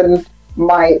 a woman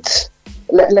might,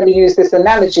 let me use this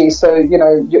analogy. So,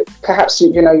 perhaps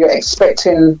you're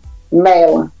expecting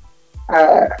mail,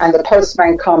 and the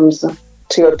postman comes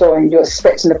to your door and you're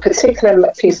expecting a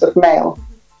particular piece of mail.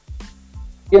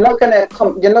 You're not going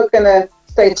to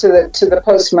say to the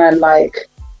postman, like,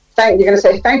 you're going to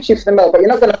say thank you for the mail, but you're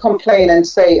not going to complain and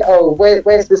say, oh,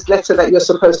 where's this letter that you're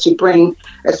supposed to bring,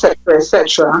 etc.,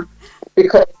 etc.,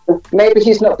 because maybe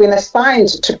he's not been assigned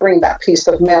to bring that piece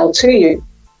of mail to you.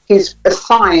 He's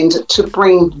assigned to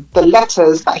bring the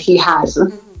letters that he has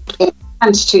in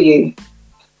hand to you.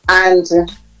 And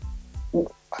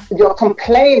you're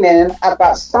complaining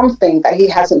about something that he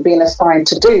hasn't been assigned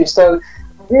to do. So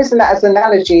using that as an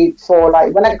analogy for,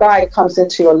 like, when a guy comes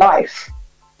into your life,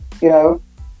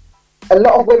 a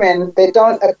lot of women, they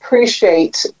don't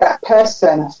appreciate that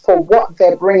person for what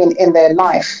they're bringing in their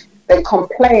life. They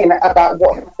complain about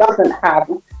what he doesn't have,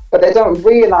 but they don't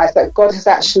realize that God has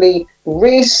actually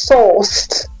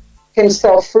resourced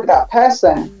himself through that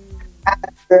person.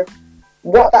 And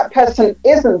what that person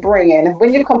isn't bringing,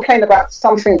 when you complain about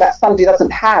something that somebody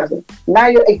doesn't have, now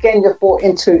you're brought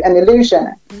into an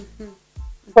illusion.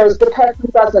 Because the person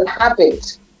doesn't have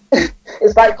it.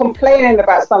 It's like complaining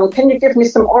about something. Can you give me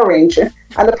some orange?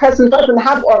 And the person doesn't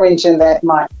have orange in their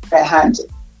hand.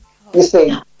 You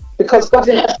see, because God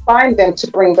didn't assign them to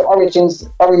bring the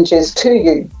oranges to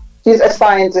you. He's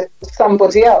assigned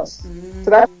somebody else. So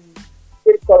that's,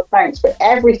 give God thanks for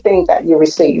everything that you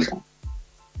receive.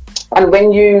 And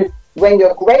when you're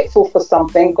grateful for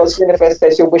something, God's universe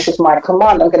says, your wish is my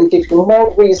command. I'm going to give you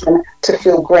more reason to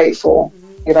feel grateful.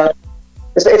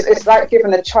 It's like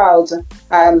giving a child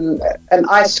an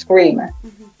ice cream,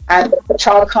 and the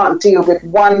child can't deal with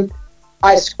one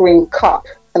ice cream cup,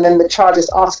 and then the child is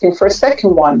asking for a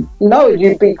second one. No,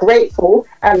 you'd be grateful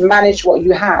and manage what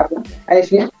you have. And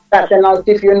if you do that, then I'll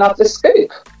give you another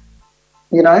scoop.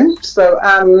 So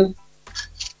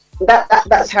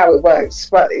that's how it works.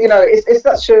 But it's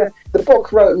such the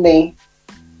book wrote me.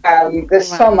 There's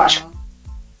so much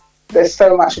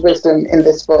wisdom in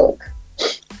this book.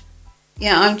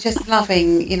 Yeah, I'm just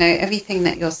loving, everything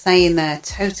that you're saying there.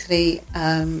 Totally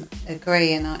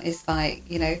agree. And it's like,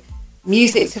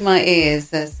 music to my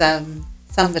ears, as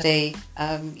somebody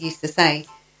used to say.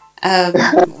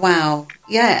 Wow.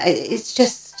 Yeah,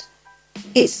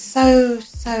 it's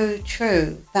so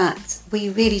true that we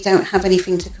really don't have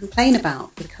anything to complain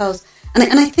about, because,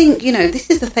 and I think, this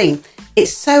is the thing.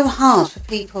 It's so hard for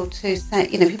people to say,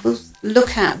 people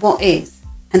look at what is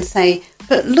and say,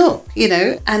 but look,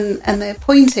 and they're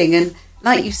pointing, and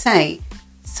like you say,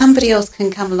 somebody else can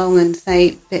come along and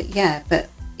say, but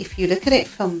if you look at it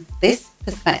from this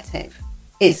perspective,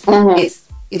 it's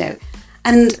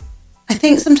and I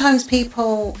think sometimes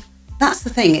people, that's the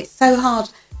thing, it's so hard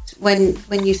when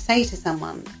you say to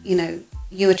someone,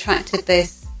 you attracted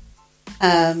this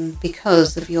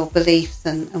because of your beliefs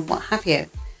and what have you.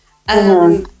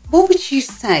 What would you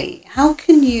say? How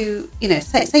can you,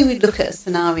 say we look at a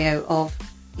scenario of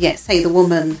say the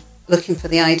woman looking for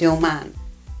the ideal man,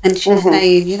 and she's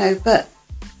saying, but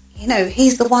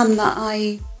he's the one that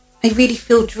I really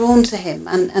feel drawn to him,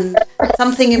 and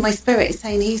something in my spirit is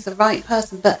saying he's the right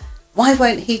person, but why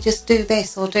won't he just do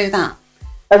this or do that?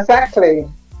 Exactly.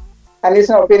 And he's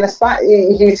not being assigned.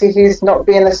 He's not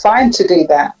being assigned to do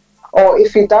that. Or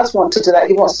if he does want to do that,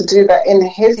 he wants to do that in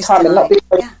his time and not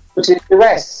because he do the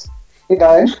rest. He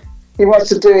wants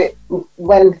to do it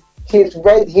when he's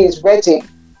ready.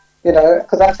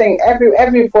 Because I think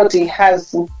everybody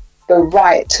has the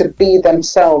right to be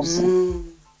themselves.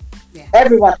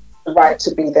 Everyone has the right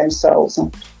to be themselves.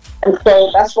 And so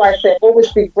that's why I say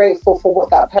always be grateful for what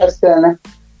that person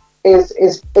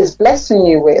is blessing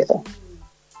you with.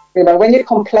 When you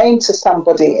complain to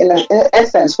somebody, in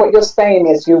essence, what you're saying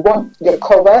is you're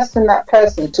coercing that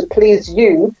person to please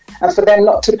you and for them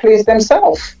not to please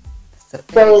themselves.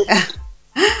 So,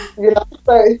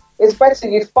 so it's better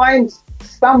you find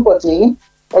somebody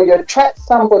or you attract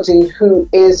somebody who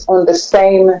is on the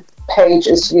same page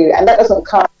as you. And that doesn't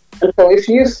come. So if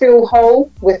you feel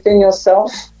whole within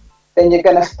yourself, then you're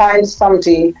going to find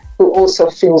somebody who also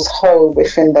feels whole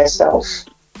within themselves.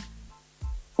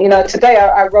 Today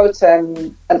I wrote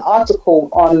an article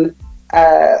on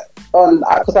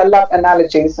because I love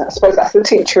analogies. I suppose that's the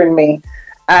teacher in me,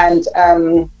 and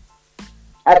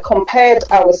I compared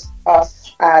us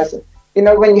as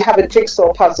when you have a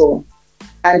jigsaw puzzle,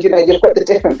 and you've got the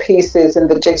different pieces in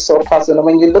the jigsaw puzzle, and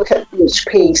when you look at each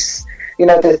piece,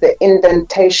 there's the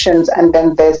indentations and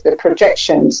then there's the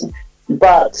projections,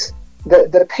 but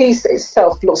the piece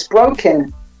itself looks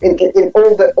broken. In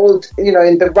all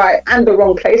in the right and the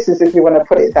wrong places, if you want to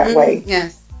put it that way.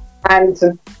 Yes. And,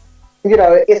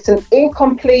 it's an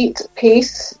incomplete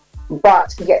piece,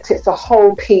 but yet it's a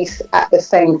whole piece at the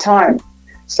same time.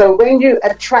 So when you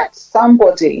attract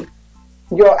somebody,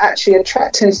 you're actually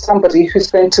attracting somebody who's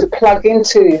going to plug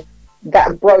into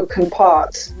that broken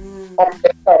part of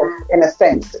yourself, in a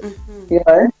sense,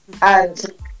 and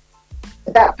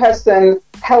that person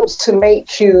helps to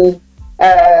make you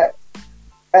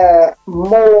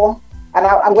more, and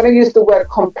I'm going to use the word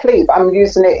complete, but I'm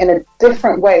using it in a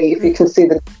different way, if you can see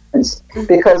the difference,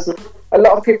 because a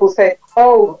lot of people say,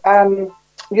 I'm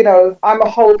a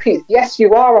whole piece. Yes,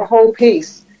 you are a whole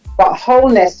piece, but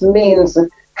wholeness means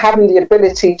having the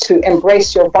ability to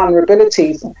embrace your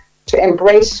vulnerabilities, to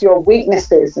embrace your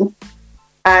weaknesses,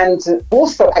 and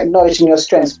also acknowledging your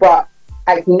strengths, but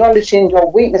acknowledging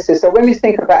your weaknesses. So when we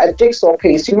think about a jigsaw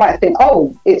piece, you might think,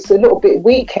 it's a little bit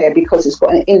weak here because it's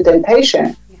got an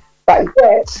indentation. But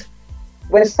yet,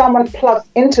 when someone plugs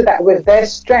into that with their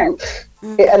strength,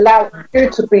 it allows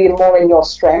you to be more in your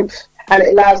strength, and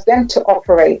it allows them to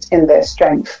operate in their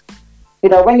strength.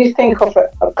 When you think of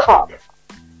a cup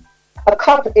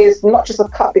is not just a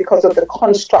cup because of the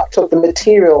construct of the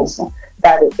materials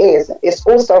that it is. It's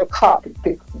also a cup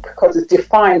because it's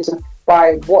defined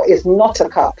by what is not a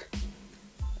cup.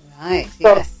 Right,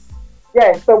 yes.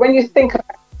 So when you think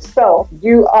about yourself,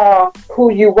 you are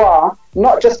who you are,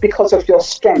 not just because of your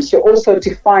strengths. You're also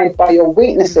defined by your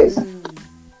weaknesses,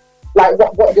 like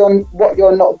what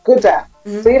you're not good at.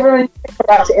 So even when you think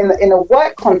about it in a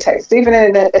work context, even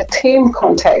in a team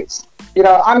context,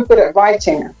 I'm good at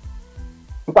writing,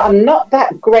 but I'm not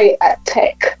that great at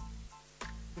tech.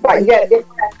 But yet, if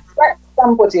I attract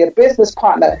somebody, a business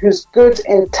partner who's good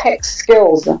in tech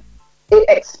skills, it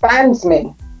expands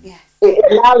me. Yes. It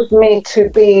allows me to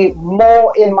be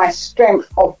more in my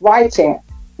strength of writing.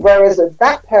 Whereas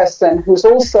that person who's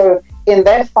also in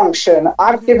their function,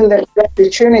 I've given them the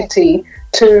opportunity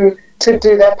to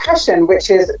do their passion, which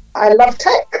is, I love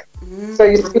tech. So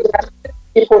you see that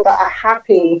people that are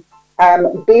happy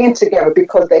being together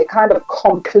because they kind of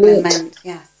complete.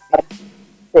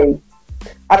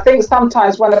 I think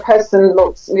sometimes when a person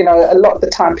looks, a lot of the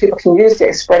time people can use the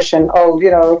expression,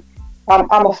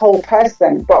 I'm a whole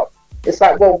person. But it's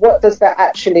like, well, what does that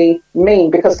actually mean?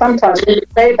 Because sometimes when you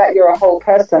say that you're a whole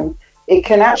person, it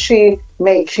can actually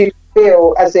make you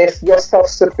feel as if you're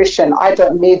self-sufficient. I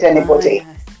don't need anybody.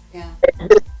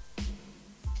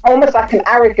 Almost like an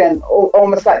arrogant, or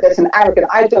almost like there's an arrogant,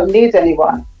 I don't need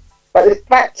anyone. But the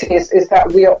fact is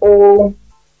that we are all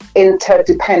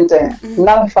interdependent.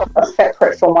 None of us are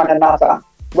separate from one another.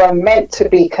 We're meant to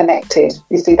be connected.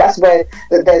 You see, that's where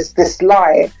there's this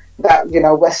lie that,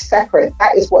 we're separate.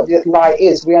 That is what this lie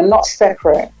is. We are not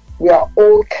separate. We are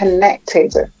all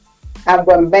connected, and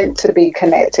we're meant to be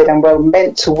connected, and we're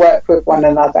meant to work with one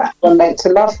another. We're meant to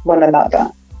love one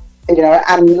another.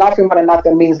 And loving one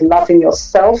another means loving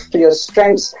yourself for your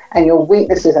strengths and your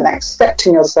weaknesses and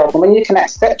accepting yourself. And when you can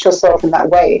accept yourself in that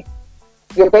way,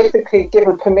 you're basically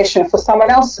given permission for someone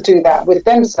else to do that with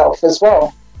themselves as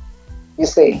well. You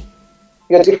see,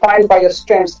 you're defined by your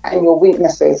strengths and your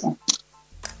weaknesses.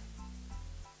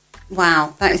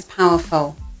 Wow, that is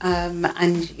powerful.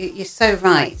 And you're so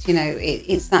right. You know,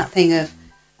 it's that thing of,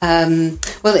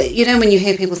 well, you know, when you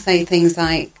hear people say things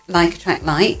like attract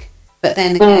like, but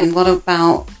then again, what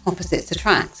about opposites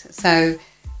attract? So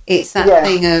it's that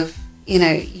thing of, you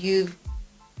know,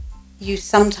 you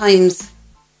sometimes,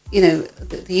 you know,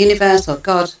 the universe or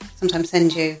God sometimes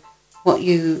sends you what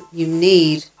you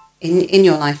need in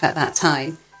your life at that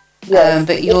time.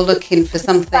 But you're looking for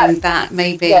something that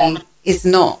maybe is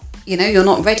not, you know, you're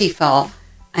not ready for,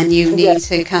 and you need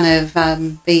to kind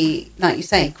of be, like you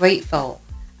say, grateful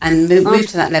and move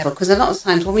to that level. Because a lot of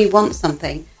times when we want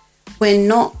something, we're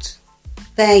not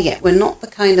there yet. We're not the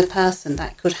kind of person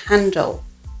that could handle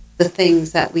the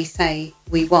things that we say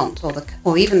we want,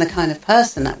 or even the kind of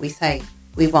person that we say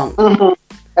we want.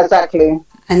 Exactly.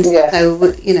 And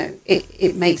so, you know,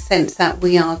 it makes sense that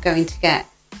we are going to get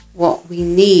what we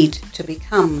need to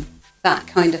become that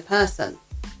kind of person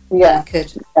that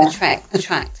could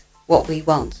attract what we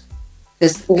want.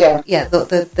 Because,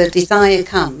 the desire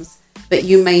comes, but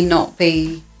you may not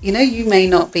be, you know, you may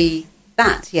not be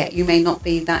that yet. You may not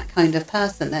be that kind of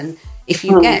person. And if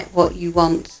you get what you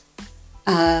want,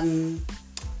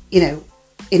 you know,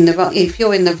 if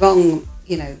you're in the wrong,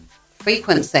 you know,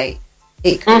 frequency,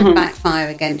 it could backfire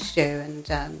against you, and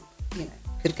you know,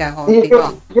 could go horribly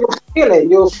wrong. You'll feel it.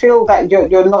 You'll feel that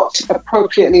you're not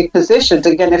appropriately positioned.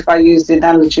 Again, if I use the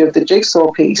analogy of the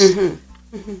jigsaw piece,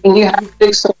 and you have a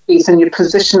jigsaw piece and you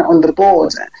position it on the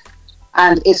board,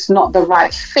 and it's not the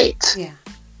right fit. You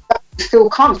feel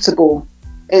comfortable.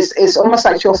 It's almost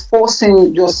like you're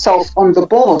forcing yourself on the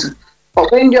board.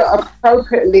 But when you're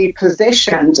appropriately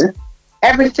positioned,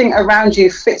 everything around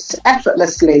you fits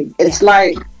effortlessly. It's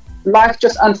like life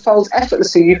just unfolds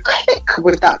effortlessly. You click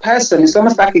with that person. It's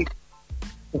almost like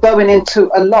going into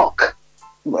a lock.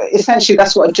 Essentially,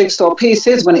 that's what a jigsaw piece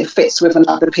is when it fits with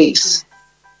another piece.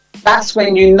 That's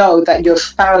when you know that you've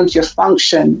found your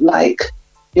function. Like,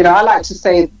 you know, I like to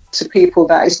say to people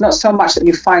that it's not so much that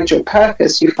you find your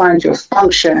purpose, you find your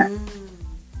function.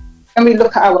 When we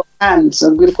look at our hands,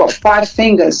 and we've got 5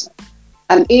 fingers,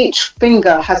 and each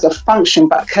finger has a function,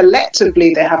 but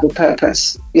collectively they have a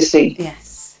purpose, you see.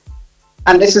 Yes.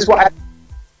 And this is what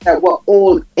that we're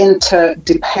all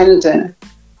interdependent,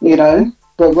 you know.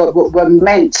 We're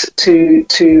meant to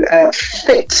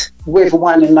fit with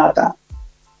one another.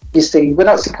 You see, we're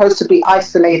not supposed to be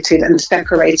isolated and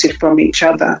separated from each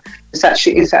other. It's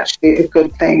actually a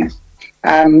good thing.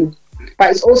 But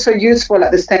it's also useful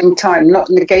at the same time, not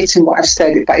negating what I've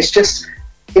said, but it's just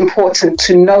important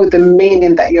to know the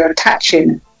meaning that you're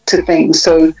attaching to things.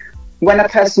 So when a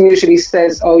person usually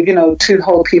says, oh, you know, 2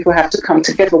 whole people have to come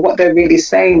together, what they're really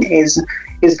saying is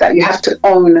that you have to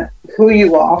own who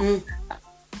you are.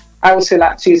 I also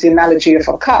like to use the analogy of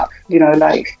a cup, you know,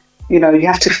 like, you know, you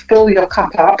have to fill your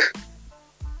cup up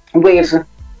with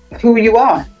who you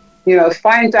are. You know,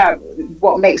 find out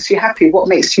what makes you happy, what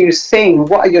makes you sing,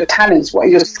 what are your talents, what are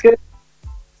your skills,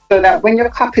 so that when your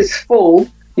cup is full,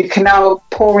 you can now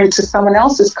pour into someone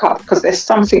else's cup, because there's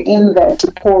something in there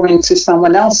to pour into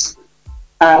someone else's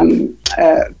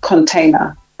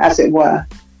container, as it were.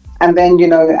 And then, you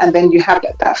know, and then you have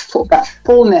that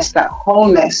fullness, that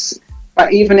wholeness.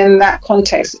 But even in that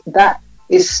context, that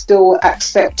is still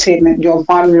accepting your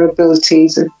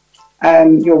vulnerabilities,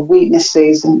 your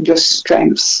weaknesses and your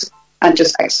strengths, and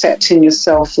just accepting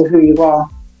yourself for who you are.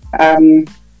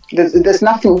 There's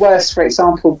nothing worse, for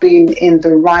example, being in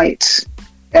the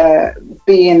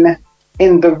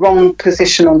wrong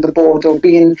position on the board, or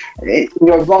being in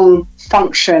your wrong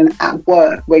function at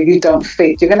work where you don't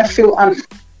fit. You're going to feel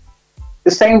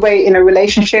the same way in a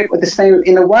relationship, or the same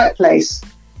in a workplace.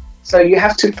 So you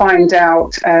have to find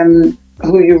out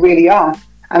who you really are.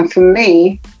 And for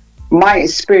me, my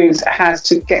experience has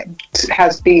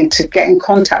been to get in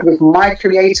contact with my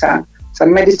creator. So I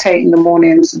meditate in the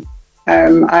mornings.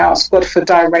 I ask God for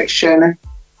direction,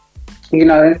 you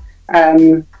know,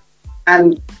 and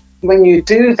when you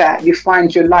do that, you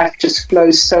find your life just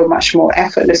flows so much more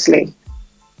effortlessly.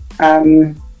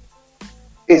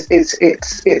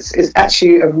 It's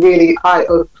actually a really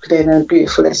eye-opening and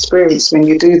beautiful experience when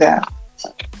you do that.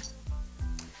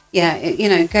 Yeah, you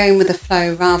know, going with the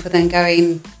flow rather than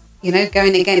going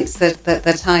against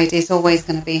the tide is always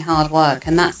going to be hard work,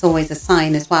 and that's always a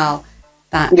sign as well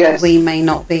that we may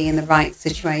not be in the right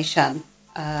situation.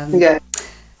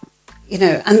 You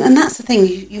know, and that's the thing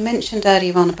you mentioned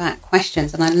earlier on about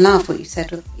questions, and I love what you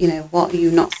said with, you know, what are you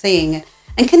not seeing,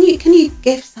 and can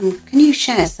you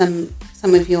share some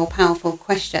of your powerful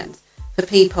questions for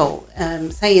people,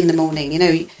 say in the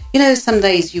morning, some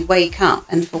days you wake up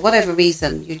and for whatever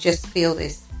reason you just feel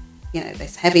this,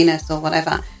 this heaviness or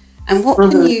whatever. And what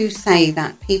can you say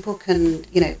that people can,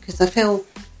 because I feel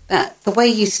that the way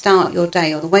you start your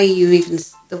day or the way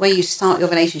you start your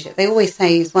relationship, they always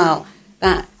say as well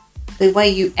that the way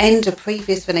you end a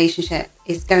previous relationship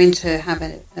is going to have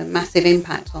a massive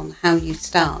impact on how you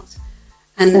start.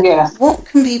 And what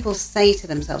can people say to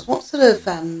themselves? What sort of,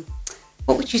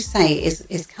 what would you say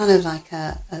is kind of like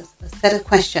a set of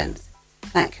questions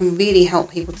that can really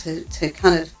help people to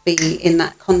kind of be in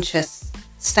that conscious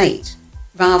state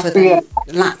rather than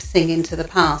lapsing into the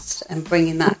past and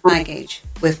bringing that baggage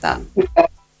with them?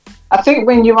 I think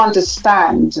when you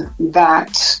understand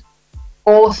that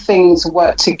all things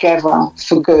work together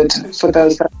for good for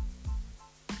those that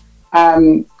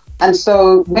and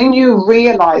so when you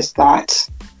realize that,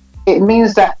 it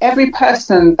means that every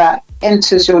person that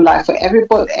enters your life or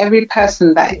every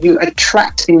person that you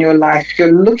attract in your life,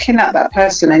 you're looking at that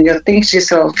person and you're thinking to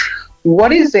yourself,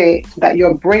 what is it that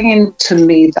you're bringing to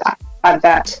me that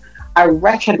I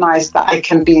recognize that I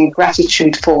can be in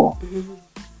gratitude for?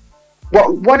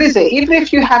 What is it? Even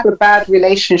if you have a bad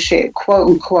relationship, quote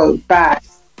unquote bad,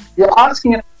 you're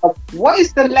asking yourself, what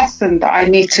is the lesson that I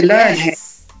need to learn here?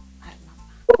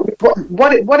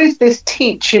 What is this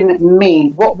teaching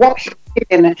me? What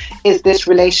is this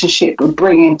relationship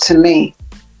bringing to me?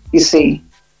 You see,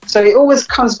 so it always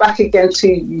comes back again to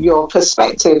your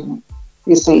perspective.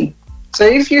 You see, so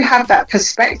if you have that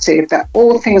perspective that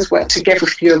all things work together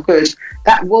for your good,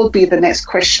 that will be the next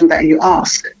question that you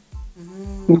ask.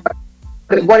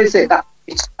 What is it that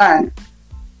you learn?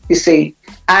 You see,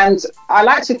 and I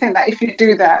like to think that if you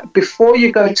do that before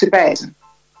you go to bed,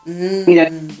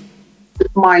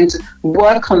 mind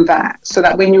work on that so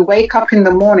that when you wake up in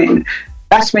the morning,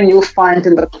 that's when you'll find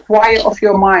in the quiet of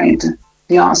your mind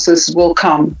the answers will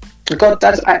come. God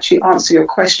does actually answer your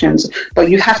questions,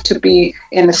 but you have to be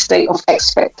in a state of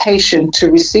expectation to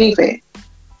receive it.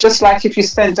 Just like if you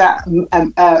send out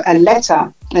a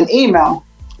letter, an email,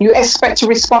 you expect a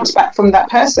response back from that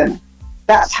person.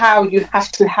 That's how you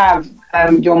have to have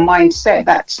your mindset,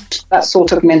 that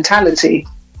sort of mentality,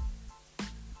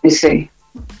 you see.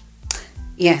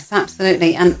 Yes,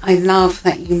 absolutely. And I love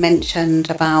that you mentioned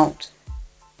about,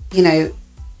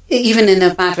 even in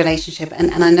a bad relationship.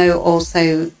 And I know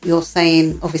also you're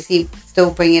saying, obviously,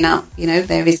 still bringing up,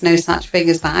 there is no such thing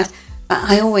as bad. But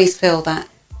I always feel that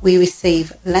we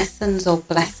receive lessons or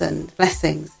blessings.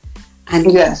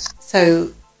 And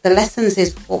so the lessons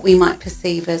is what we might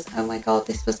perceive as, oh my God,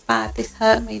 this was bad. This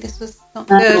hurt me. This was not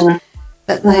good.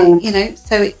 But,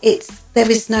 so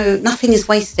nothing is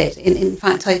wasted. In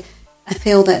fact, I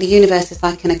feel that the universe is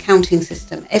like an accounting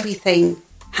system. Everything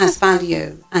has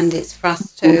value, and it's for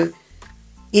us to,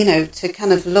 to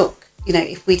kind of look,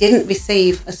 if we didn't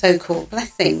receive a so-called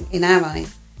blessing in our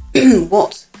eyes,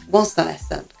 what was the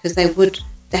lesson? Because there would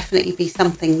definitely be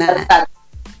something there.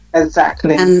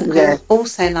 Exactly. And I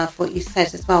also love what you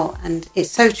said as well, and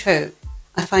it's so true.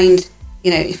 I find,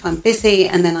 if I'm busy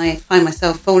and then I find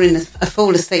myself fall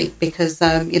asleep because,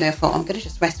 I thought I'm going to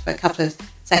just rest for a couple of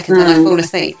seconds and I fall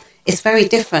asleep. It's very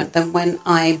different than when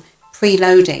I'm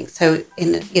preloading. So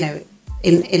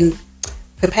in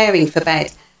preparing for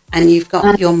bed, and you've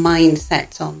got your mind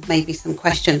set on maybe some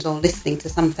questions or listening to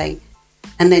something,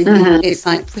 and then it's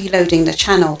like preloading the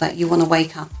channel that you want to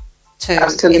wake up to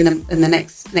in the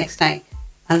next day.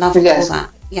 I love all that.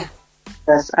 Yeah.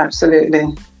 Yes,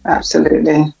 absolutely,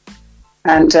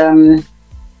 and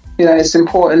it's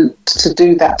important to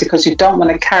do that because you don't want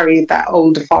to carry that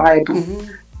old vibe.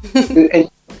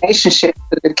 Relationship,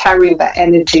 to carry that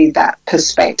energy, that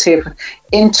perspective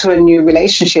into a new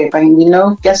relationship, and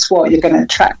guess what, you're going to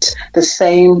attract the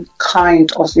same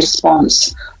kind of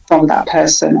response from that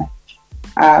person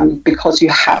because you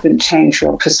haven't changed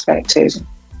your perspective.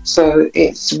 So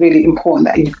it's really important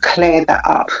that you clear that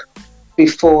up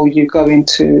before you go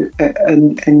into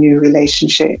a new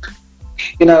relationship.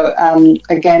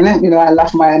 Again, I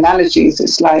love my analogies.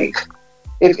 It's like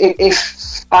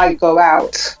if I go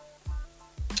out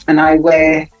and I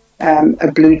wear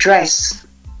a blue dress,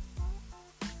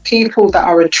 people that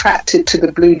are attracted to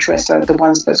the blue dress are the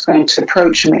ones that's going to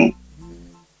approach me.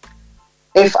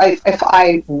 If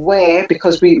I wear,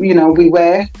 because we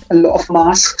wear a lot of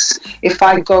masks, if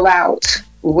I go out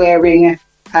wearing,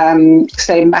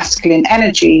 say, masculine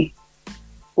energy,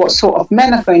 what sort of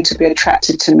men are going to be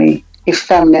attracted to me?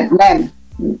 Effeminate men,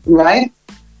 right?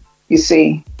 You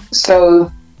see,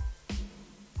 so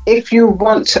if you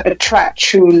want to attract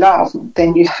true love,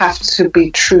 then you have to be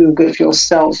true with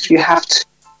yourself. You have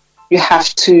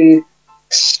to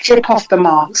strip off the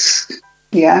masks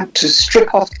to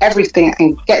strip off everything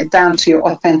and get down to your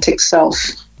authentic self.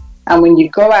 And when you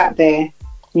go out there,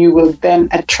 you will then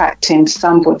attract in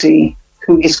somebody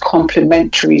who is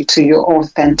complementary to your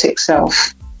authentic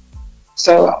self.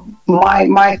 So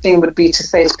my thing would be to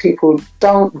say to people,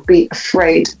 don't be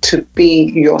afraid to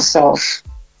be yourself.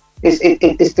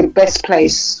 It's the best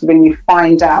place when you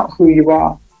find out who you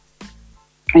are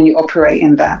and you operate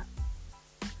in that.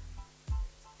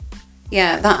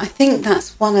 Yeah, I think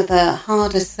that's one of the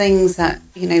hardest things that,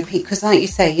 because like you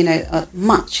say,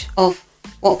 much of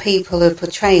what people are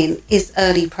portraying is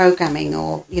early programming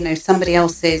or, somebody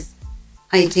else's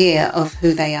idea of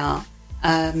who they are.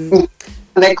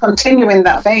 They continue in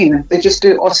that vein. They just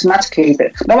do it automatically.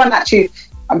 No one actually,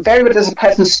 very rarely does a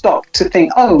person stop to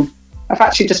think, oh, I've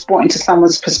actually just brought into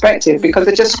someone's perspective, because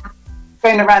they're just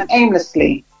going around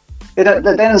aimlessly. They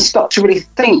don't stop to really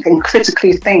think and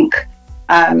critically think,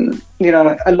 a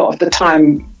lot of the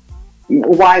time,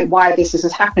 why this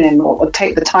is happening, or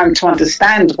take the time to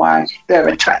understand why they're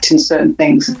attracting certain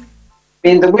things. I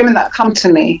mean, the women that come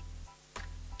to me,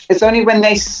 it's only when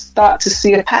they start to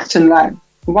see a pattern, like,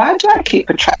 why do I keep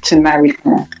attracting married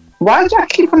men? Why do I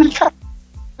keep on attracting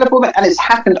women? And it's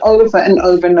happened over and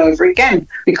over and over again,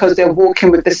 because they're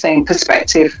walking with the same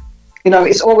perspective.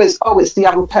 It's always, it's the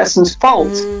other person's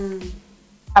fault.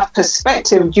 Have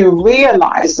perspective, you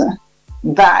realize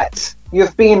that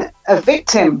you've been a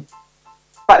victim.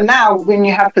 But now when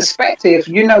you have perspective,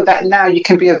 you know that now you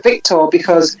can be a victor,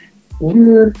 because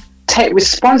you take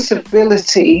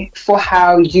responsibility for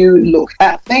how you look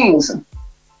at things,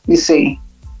 you see.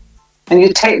 And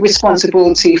you take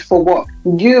responsibility for what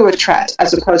you attract,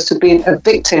 as opposed to being a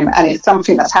victim and it's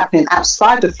something that's happening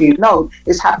outside of you. No,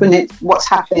 it's happening, what's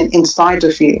happening inside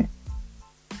of you.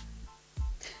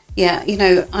 Yeah,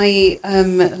 I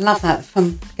love that,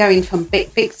 from going from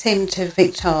victim to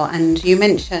victor. And you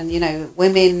mentioned,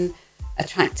 women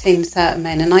attracting certain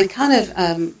men. And I kind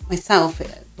of, myself,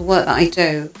 the work that I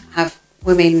do, have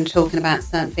women talking about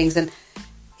certain things. And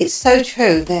it's so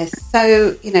true. There's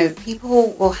so,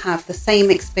 people will have the same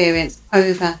experience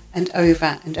over and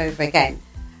over and over again.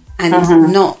 And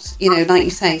not, like you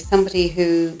say, somebody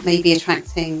who may be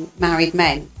attracting married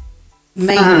men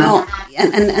may not,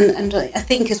 and I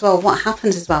think as well, what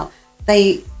happens as well,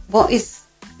 what is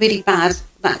really bad,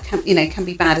 that can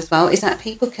be bad as well, is that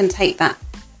people can take that,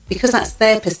 because that's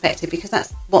their perspective, because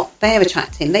that's what they're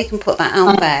attracting, they can put that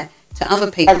out there to other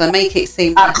people and make it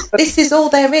seem like this is all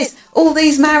there is, all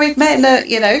these married men are,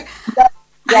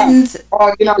 and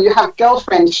or you have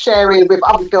girlfriends sharing with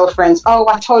other girlfriends, oh,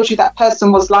 I told you that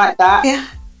person was like that.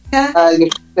 You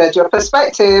shared your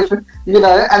perspective, and then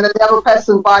the other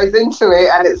person buys into it,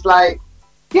 and it's like,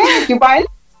 yeah, you buy it.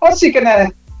 What's you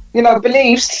gonna,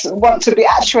 beliefs want to be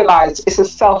actualized. It's a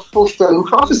self-fulfilling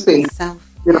prophecy.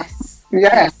 Yes.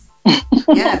 Yeah.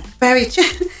 Yeah, very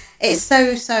true. It's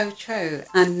so true,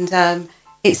 and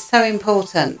it's so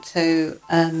important to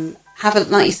have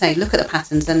like you say, look at the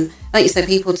patterns, and like you say,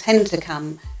 people tend to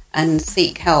come and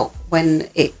seek help when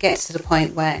it gets to the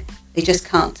point where they just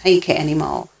can't take it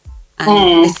anymore.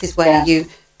 And this is where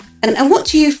and what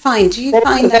do you find? Do you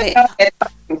find that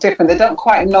it's different? They don't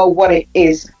quite know what it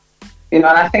is, and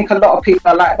I think a lot of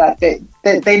people are like that.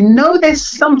 They know there's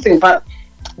something, but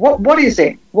what is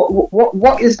it?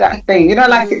 What is that thing?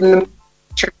 Like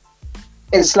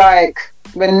it's like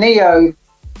when Neo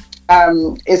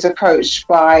is approached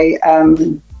by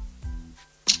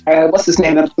what's his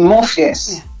name,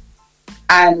 Morpheus. Yeah.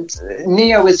 And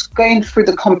Neo is going through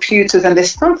the computers, and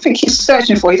there's something he's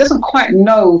searching for. He doesn't quite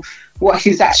know what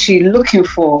he's actually looking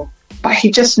for, but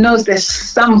he just knows there's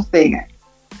something.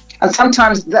 And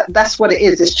sometimes that's what it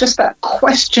is. It's just that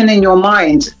question in your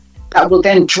mind that will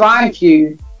then drive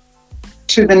you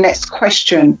to the next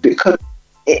question, because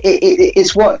it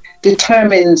is what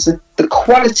determines the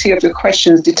quality of your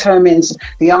questions, determines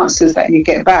the answers that you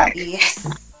get back. Yes.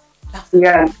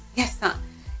 Yeah. Yes, that.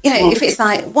 If it's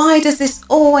like, why does this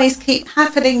always keep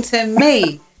happening to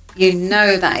me? You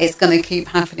know that it's going to keep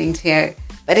happening to you.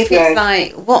 But if it's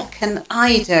like, what can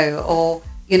I do? Or,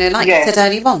 like you said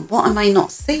earlier on, what am I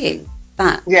not seeing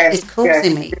that is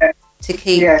causing me to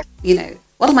keep,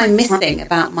 what am I missing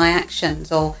about my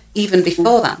actions? Or even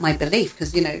before that, my belief,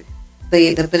 because,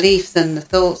 the beliefs and the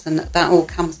thoughts and that all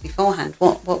comes beforehand.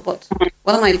 What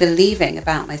am I believing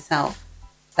about myself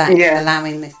that is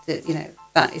allowing this to,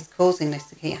 that is causing this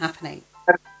to keep happening?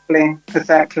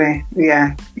 Exactly.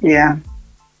 Yeah.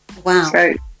 Wow.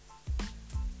 So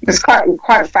it's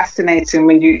quite fascinating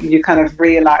when you kind of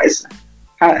realise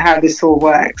how this all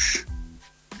works.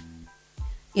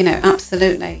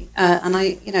 Absolutely. And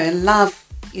I, love,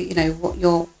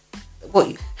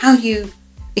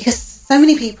 because so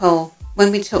many people,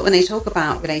 when they talk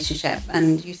about relationship,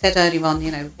 and you said earlier on,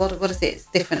 what is it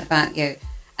different about you?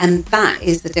 And that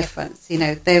is the difference.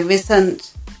 There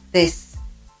isn't this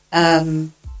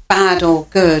bad or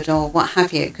good or what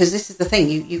have you, because this is the thing.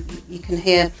 You can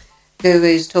hear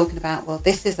gurus talking about, well,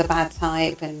 this is a bad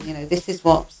type, and this is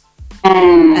what's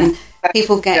and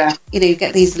people get you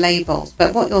get these labels.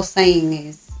 But what you're saying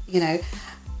is,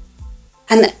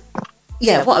 and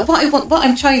what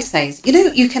I'm trying to say is,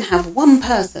 you can have one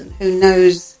person who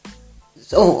knows,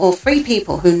 or three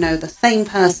people who know the same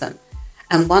person,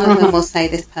 and one of them will say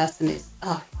this person is,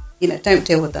 don't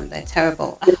deal with them, they're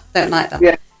terrible, don't like them.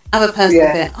 Other person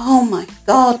will be, oh my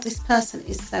God, this person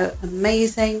is so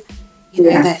amazing,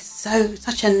 they're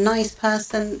such a nice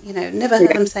person, never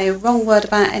heard them say a wrong word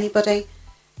about anybody.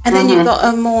 And then you've got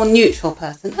a more neutral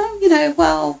person. They're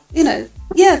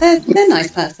a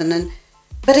nice person.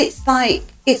 But it's like,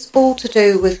 it's all to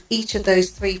do with each of those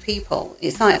three people.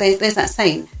 It's like there's that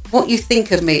saying, what you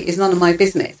think of me is none of my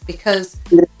business, because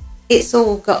it's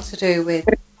all got to do with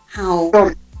how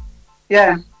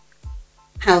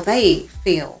they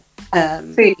feel,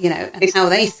 and how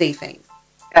they see things.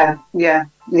 Yeah.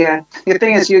 The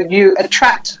thing is, you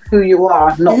attract who you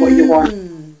are, not what you want.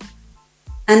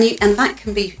 And that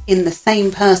can be in the same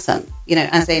person,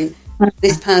 as in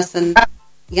this person,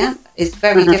 is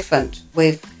very different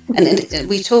with, and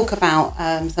we talk about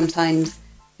sometimes,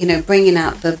 bringing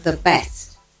out the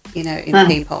best, in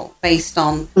people based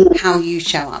on how you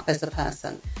show up as a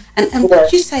person. And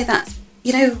would you say that's,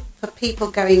 for people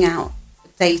going out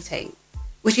dating,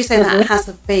 would you say that has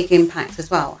a big impact as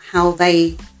well? How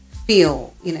they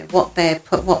feel, what they're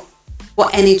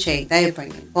what energy they're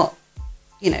bringing, what,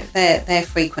 their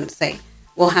frequency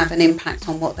will have an impact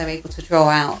on what they're able to draw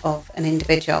out of an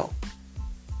individual.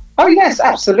 Oh, yes,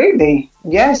 absolutely.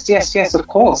 Yes, of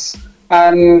course.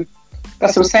 That's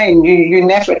what I'm saying. You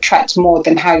never attract more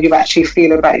than how you actually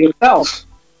feel about yourself.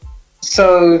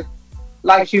 So,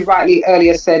 like you rightly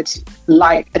earlier said,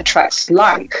 like attracts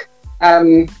like.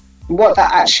 What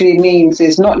that actually means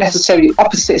is not necessarily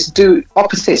opposites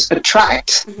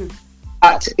attract,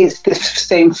 but it's the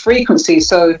same frequency.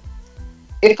 So,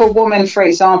 if a woman, for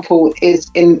example,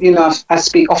 is in, I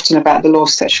speak often about the law of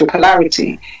sexual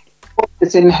polarity,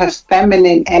 is in her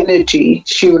feminine energy,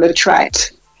 she will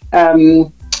attract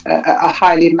a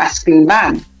highly masculine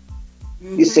man,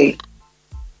 you see.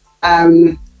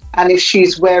 And if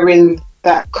she's wearing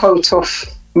that coat of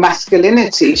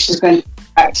masculinity, she's going to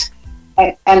attract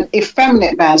an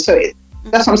effeminate man. So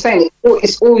that's what I'm saying.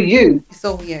 It's all you. It's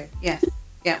all you, yes.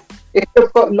 Yeah. If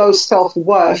you've got low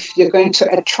self-worth, you're going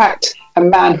to attract a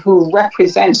man who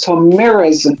represents or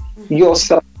mirrors your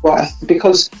self-worth,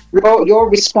 because you're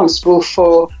responsible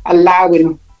for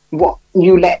allowing what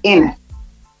you let in,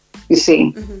 you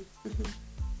see.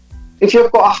 If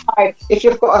you've got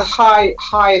a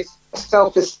high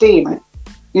self-esteem,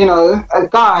 a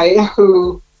guy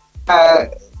who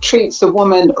treats a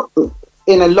woman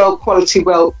in a low quality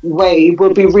way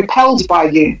will be repelled by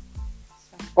you,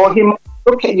 or he might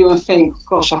look at you and think,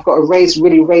 gosh, I've got to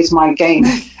really raise my game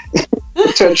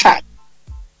to attract,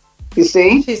 you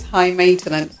see. She's high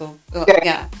maintenance, or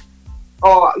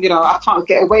Or, I can't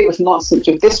get away with nonsense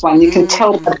with this one. You can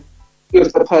tell the energy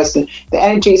of the person. The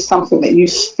energy is something that you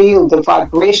feel, the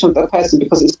vibration of the person,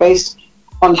 because it's based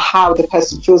on how the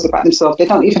person feels about themselves. They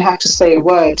don't even have to say a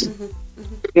word.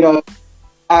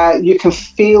 You can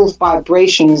feel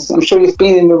vibrations. I'm sure you've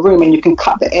been in the room and you can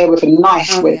cut the air with a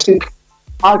knife where two people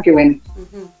are arguing.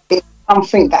 It's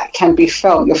something that can be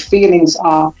felt. Your feelings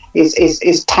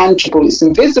is tangible. It's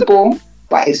invisible,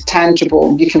 but it's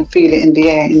tangible. You can feel it in the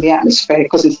air, in the atmosphere,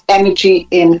 because it's energy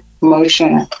in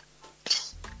motion.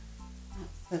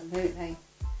 Absolutely.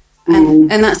 And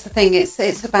that's the thing.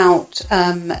 It's about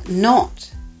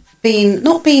not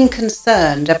being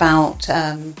concerned about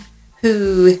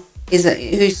who's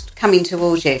coming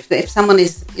towards you. If someone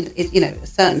is a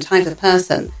certain type of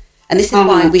person, and this is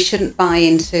why we shouldn't buy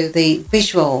into the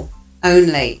visual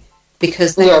only,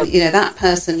 because that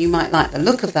person, you might like the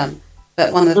look of them,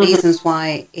 but one of the reasons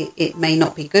why it may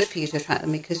not be good for you to attract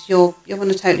them, because you're on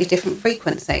a totally different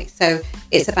frequency. So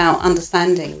it's about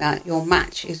understanding that your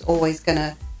match is always going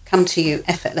to come to you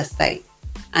effortlessly,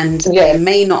 and they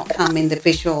may not come in the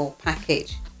visual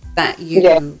package that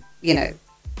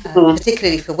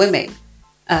particularly for women.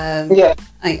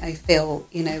 I feel,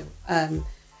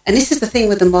 and this is the thing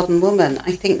with the modern woman.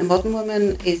 I think the modern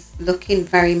woman is looking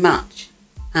very much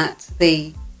at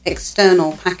the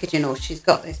external packaging, or she's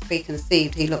got this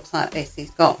preconceived, he looks like this, he's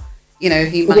got, he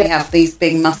might have these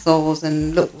big muscles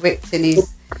and look ripped in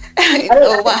his,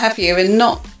 or what have you, and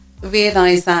not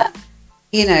realise that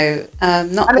you know,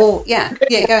 not all. Yeah,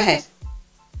 go ahead.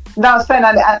 No, I'm saying,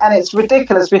 and it's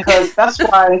ridiculous because that's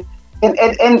why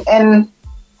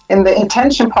in the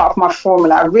intention part of my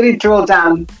formula, I really drill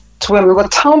down to women. Well,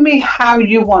 tell me how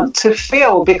you want to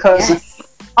feel, because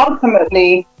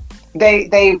ultimately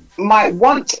they might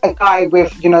want a guy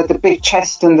with, you know, the big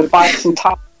chest and the bites and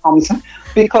tough arms,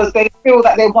 because they feel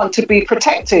that they want to be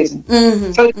protected.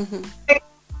 That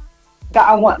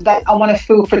I want to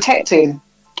feel protected.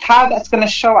 How that's going to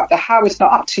show up, the how is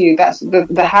not up to you. That's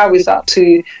the how is up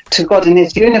to God and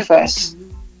His universe.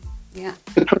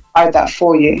 To provide that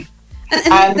for you.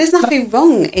 And there's nothing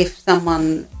wrong if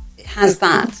someone has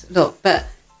that look, but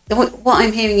what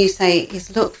I'm hearing you say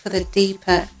is look for the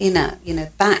deeper inner. You know,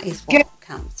 that is what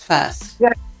comes first.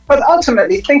 Yeah, but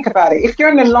ultimately, think about it. If you're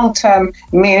in a long-term,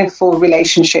 meaningful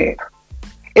relationship,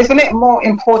 isn't it more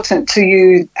important to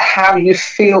you how you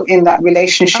feel in that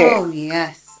relationship? Oh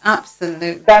yes,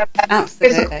 absolutely,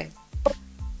 absolutely.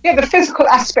 The physical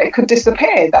aspect could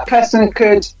disappear. That person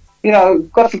could, you know,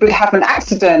 God forbid, have an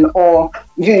accident, or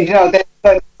you know, their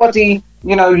body,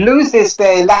 you know, loses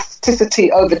their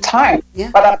elasticity over time.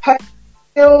 But that person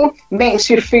still makes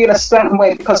you feel a certain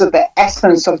way because of the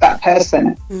essence of that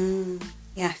person.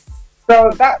 Yes.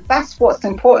 So that's what's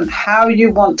important, how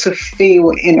you want to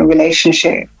feel in a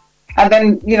relationship. And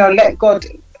then, you know, let God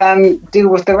deal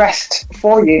with the rest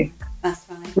for you. That's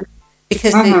right.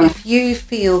 Because if you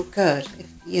feel good,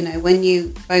 you know, when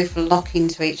you both lock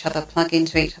into each other, plug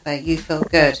into each other, you feel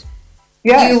good.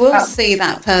 You will see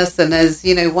that person as,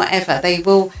 you know, whatever. They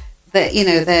will, you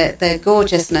know, their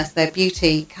gorgeousness, their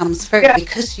beauty comes through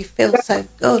because you feel so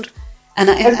good. And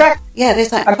there's that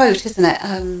quote, isn't it?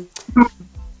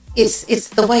 It's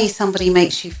the way somebody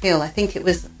makes you feel. I think it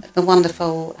was the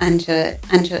wonderful Angela.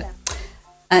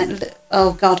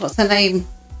 Oh God, what's her name?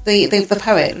 The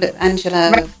poet,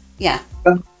 Angela. Yes.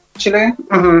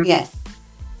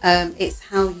 It's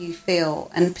how you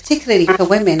feel, and particularly for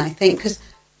women, I think, because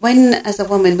when, as a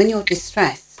woman, when you're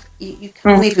distressed, you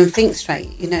can't even think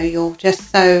straight. You know, you're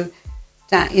just so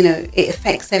that, you know, it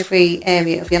affects every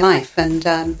area of your life. And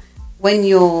when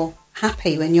you're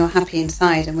happy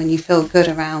inside, and when you feel good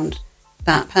around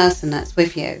that person that's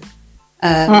with you,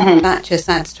 that just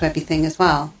adds to everything as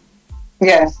well.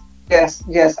 Yes,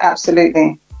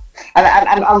 absolutely.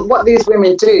 And what these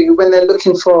women do when they're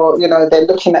looking for, you know, they're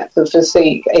looking at the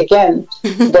physique, again,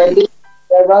 they're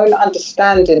their own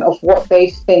understanding of what they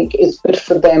think is good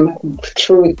for them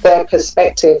through their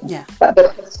perspective. But their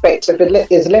perspective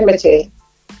is limited.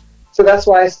 So that's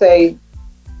why I say,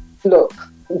 look,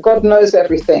 God knows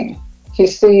everything. He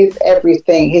sees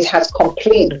everything. He has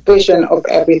complete vision of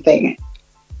everything.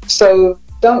 So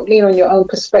don't lean on your own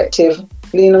perspective.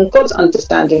 Lean on God's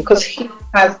understanding, because He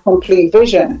has complete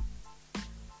vision.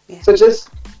 So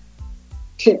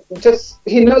He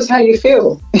knows how you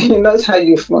feel. He knows how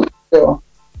you feel,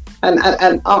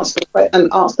 and ask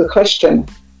the question,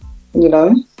 you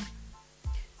know.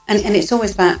 And it's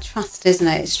always about trust, isn't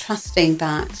it? It's trusting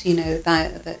that, you know,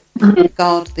 that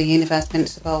God, the universe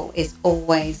principle, is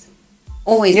always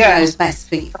knows best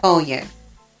for you.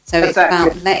 So it's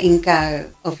about letting go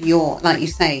of your, like you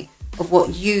say, of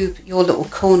what your little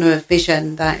corner of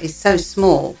vision that is so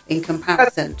small in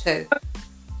comparison to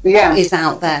what is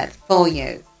out there for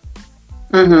you.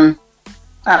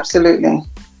 Absolutely.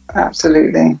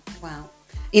 Wow.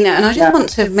 You know, and I just want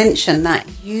to mention that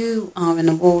you are an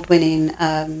award-winning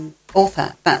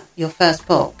author. That your first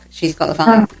book, She's Got the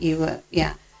Vibe. You were,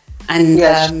 and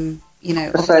you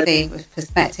know, obviously with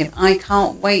perspective, I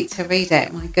can't wait to read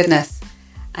it. My goodness.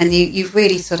 And you've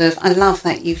really sort of, I love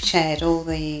that you've shared all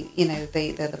the, you know,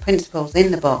 the principles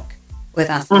in the book with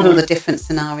us, and all the different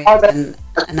sscenarios and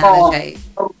analogies.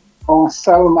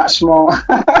 So much more.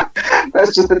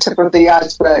 That's just the tip of the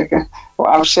iceberg,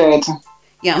 what I've shared.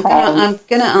 Yeah, I'm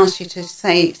going to ask you to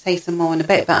say some more in a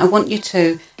bit, but I want you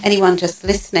to, anyone just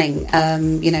listening,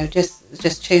 you know,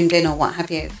 just tuned in or what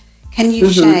have you, can you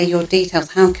share your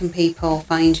details? How can people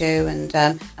find you? And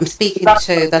I'm speaking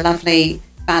to the lovely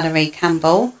Valerie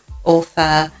Campbell,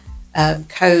 author,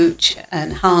 coach,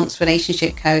 enhanced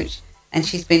relationship coach, and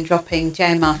she's been dropping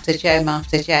gem after gem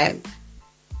after gem.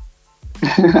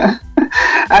 Well,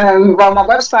 my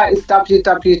website is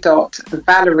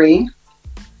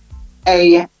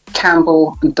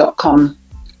www.valeriecampbell.com,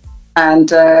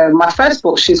 and my first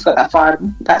book, She's Got That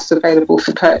Vibe, that's available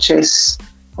for purchase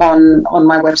on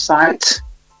my website.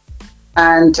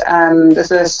 And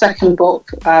there's a second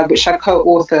book which I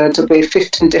co-authored with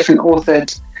 15 different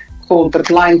authors, called The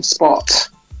Blind Spot.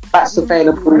 That's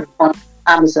available on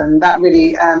Amazon. That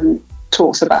really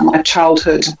talks about my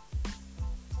childhood.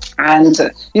 And,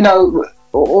 you know,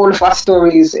 all of our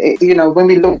stories, when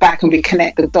we look back and we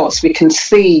connect the dots, we can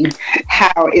see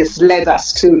how it's led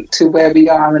us to where we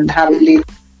are and how it leads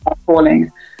our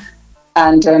calling.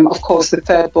 And of course, the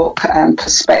third book,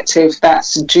 Perspective,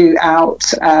 that's due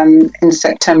out in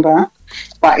September,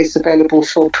 but it's available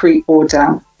for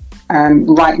pre-order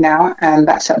right now, and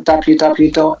that's at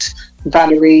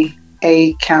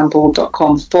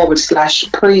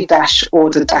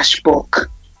www.valeriecampbell.com/pre-order-book.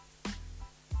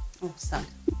 Awesome.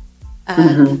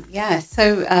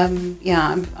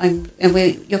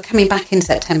 You're coming back in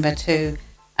September to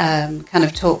kind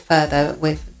of talk further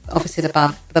with obviously the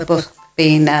book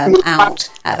being out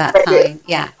at that time.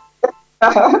 Yeah.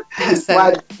 So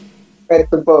I read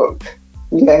the book.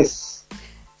 Yes.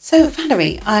 So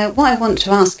Valerie, what I want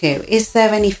to ask you, is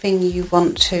there anything you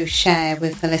want to share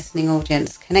with the listening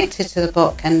audience connected to the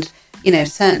book and,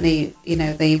 certainly,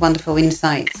 the wonderful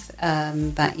insights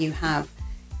that you have?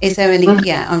 Is there any?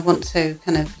 I want to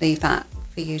kind of leave that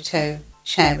for you to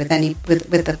share with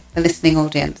the listening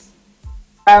audience.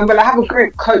 Well, I have a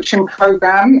group coaching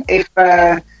program. If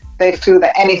they feel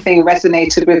that anything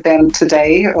resonated with them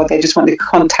today, or they just want to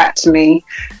contact me,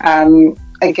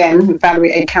 again,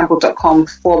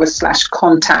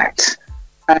 valeriecampbell.com/contact.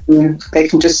 They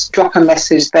can just drop a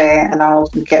message there, and I'll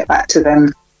get back to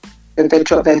them. They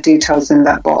drop their details in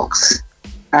that box.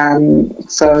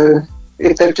 So.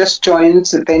 If they've just joined,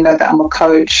 they know that I'm a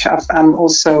coach. I'm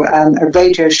also a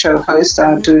radio show host.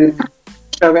 I do a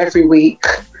show every week,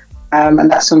 and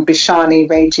that's on Bishani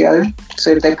Radio. So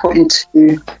if they put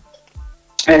into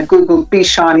Google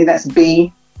Bishani, that's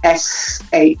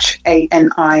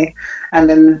BSHANI, and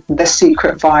then The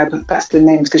Secret Vibe, that's the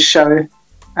name of the show,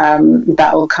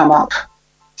 that will come up.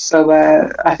 So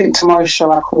I think tomorrow's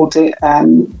show, I called it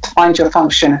Find Your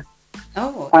Function.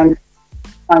 Oh, Find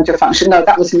Your Function. No,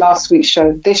 that was last week's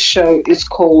show. This show is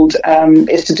called,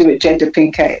 it's to do with Jada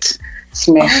Pinkett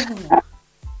Smith. Oh.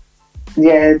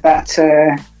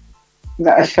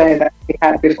 That affair that we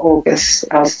had with August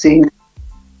Alsina.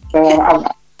 So I've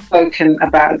spoken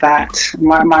about that,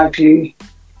 my view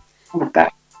of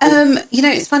that.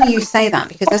 It's funny you say that,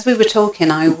 because as we were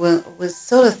talking, I was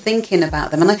sort of thinking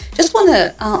about them, and I just want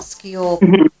to ask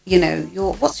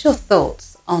what's your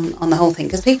thoughts on the whole thing?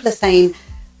 Because people are saying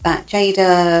that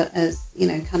Jada has,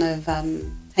 kind of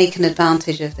taken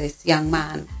advantage of this young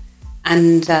man,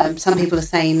 and some people are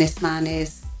saying this man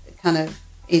is kind of,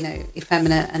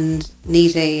 effeminate and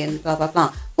needy and blah blah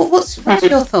blah. What's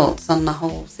your thoughts on the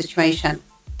whole situation?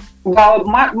 Well,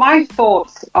 my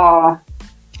thoughts are,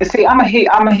 you see, I'm a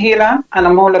healer, and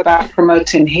I'm all about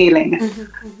promoting healing.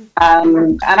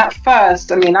 And at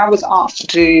first, I was asked to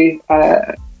do.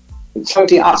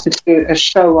 Somebody asked me to do a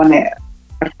show on it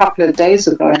a couple of days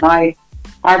ago, and I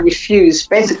refused,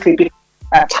 basically because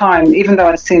at that time, even though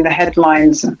I'd seen the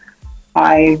headlines,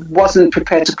 I wasn't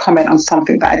prepared to comment on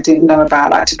something that I didn't know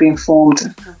about. I like to be informed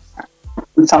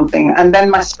on something. And then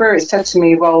my spirit said to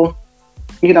me, well,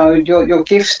 your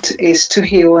gift is to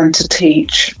heal and to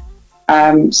teach,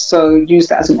 so use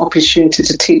that as an opportunity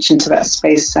to teach into that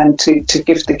space and to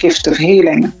give the gift of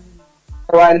healing.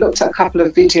 So I looked at a couple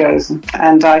of videos,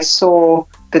 and I saw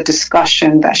the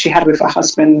discussion that she had with her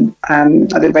husband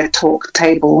at the Red Talk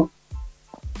table.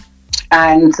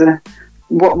 And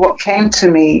what came to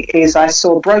me is I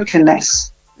saw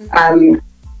brokenness. When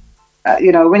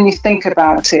you think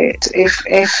about it,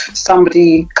 if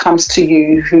somebody comes to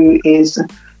you who is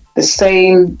the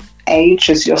same age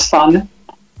as your son,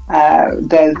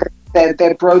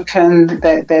 they're broken,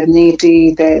 they're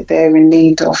needy, they're in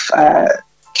need of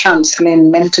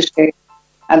counselling, mentorship,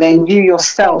 and then you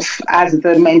yourself as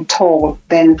the mentor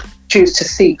then choose to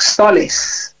seek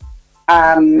solace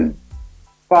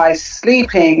by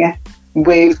sleeping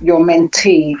with your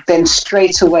mentee, then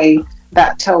straight away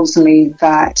that tells me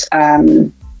that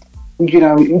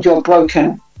you're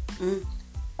broken.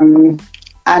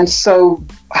 And so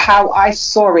how I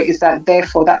saw it is that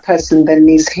therefore that person then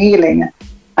needs healing,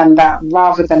 and that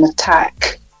rather than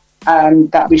attack,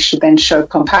 that we should then show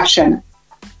compassion,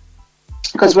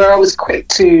 because we're always quick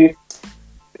to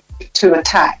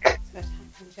attack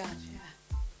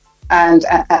and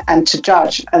to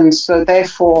judge, and so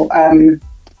therefore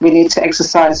we need to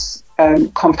exercise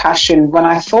compassion. When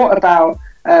I thought about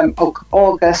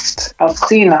August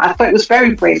Alsina, I thought it was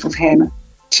very brave of him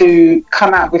to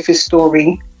come out with his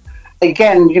story.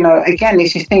 Again,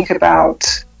 if you think about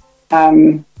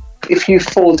if you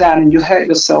fall down and you hurt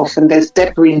yourself and there's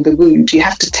debris in the wound, you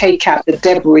have to take out the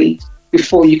debris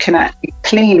before you can actually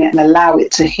clean it and allow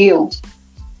it to heal.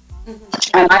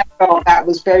 And I felt that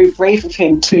was very brave of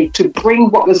him to bring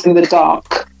what was in the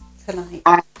dark and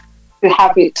to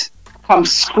have it come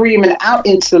screaming out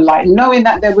into the light, knowing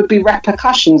that there would be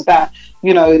repercussions, that,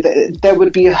 you know, there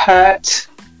would be hurt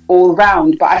all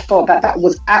round. But I thought that that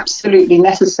was absolutely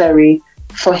necessary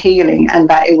for healing, and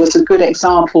that it was a good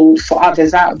example for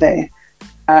others out there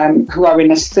who are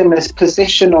in a similar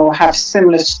position or have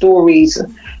similar stories,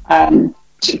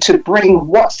 to bring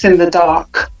what's in the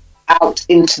dark out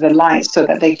into the light so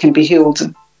that they can be healed.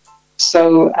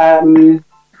 So,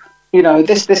 you know,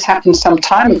 this happened some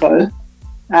time ago.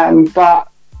 But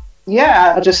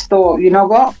yeah, I just thought, you know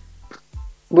what?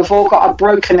 We've all got a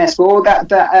brokenness. We're all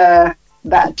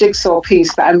that jigsaw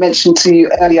piece that I mentioned to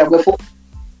you earlier.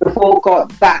 We've all got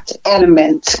that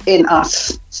element in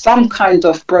us, some kind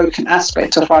of broken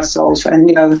aspect of ourselves. And,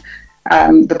 you know,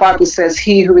 the Bible says,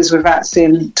 he who is without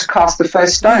sin to cast the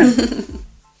first stone.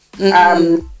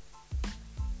 Mm-hmm.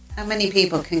 How many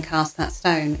people can cast that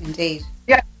stone, indeed?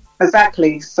 Yeah,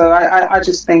 exactly. So I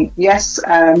just think, yes,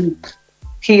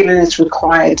 healing is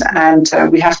required, and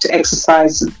we have to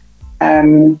exercise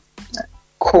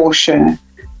caution.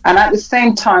 And at the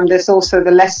same time, there's also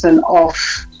the lesson of,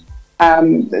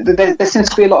 there seems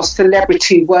to be a lot of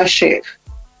celebrity worship.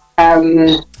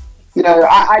 You know,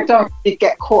 I don't really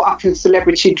get caught up in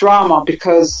celebrity drama,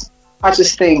 because I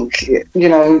just think, you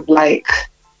know, like,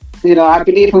 you know, I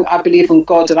believe in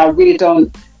God, and I really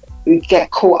don't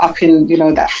get caught up in, you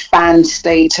know, that fan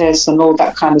status and all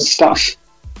that kind of stuff.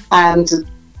 And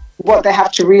what they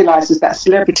have to realize is that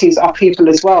celebrities are people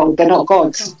as well. They're not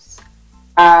gods.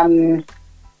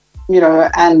 You know,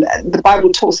 and the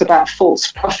Bible talks about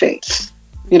false prophets.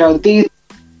 You know, these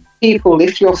people,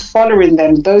 if you're following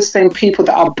them, those same people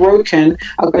that are broken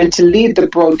are going to lead the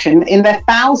broken in their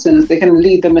thousands. They're going to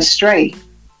lead them astray.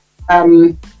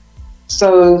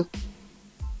 So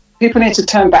people need to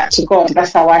turn back to God.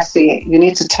 That's how I see it. You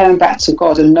need to turn back to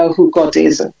God and know who God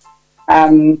is,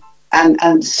 and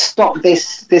stop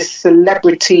this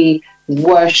celebrity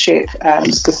worship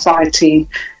society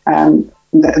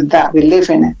that we live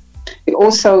in. It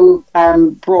also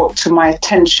brought to my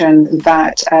attention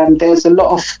that there's a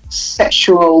lot of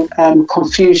sexual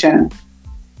confusion.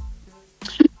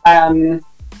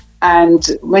 And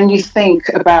when you think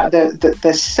about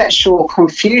the sexual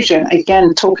confusion,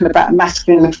 again, talking about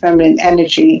masculine and feminine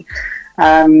energy,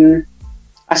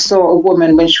 I saw a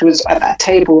woman, when she was at that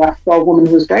table, I saw a woman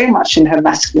who was very much in her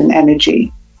masculine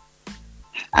energy.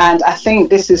 And I think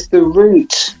this is the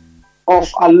root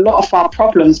of a lot of our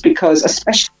problems, because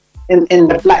especially in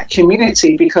the Black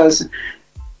community, because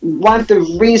one of the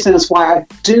reasons why I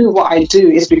do what I do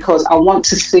is because I want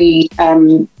to see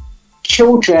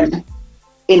children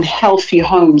in healthy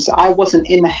homes. I wasn't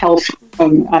in a healthy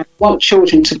home. I want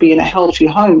children to be in a healthy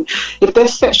home. If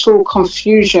there's sexual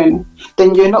confusion,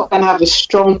 then you're not going to have a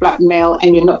strong Black male,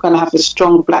 and you're not going to have a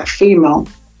strong Black female.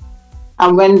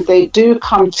 And when they do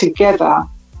come together,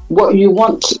 what you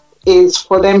want is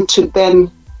for them to then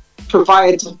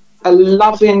provide a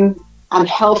loving and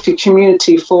healthy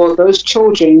community for those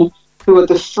children who are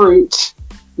the fruit,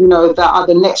 you know, that are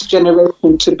the next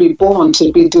generation to be born,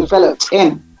 to be developed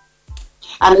in.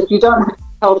 And if you don't have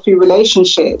healthy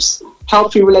relationships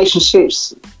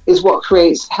is what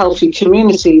creates healthy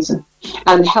communities.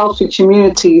 And healthy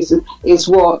communities is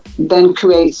what then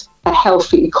creates a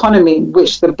healthy economy,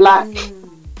 which the Black,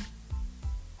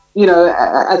 you know,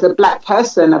 as a Black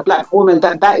person, a Black woman,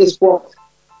 that is what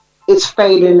is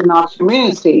failing in our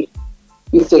community,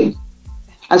 you see.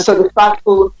 And so the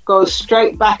cycle goes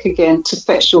straight back again to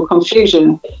sexual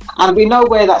confusion. And we know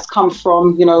where that's come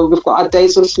from. You know, we've got our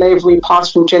days of slavery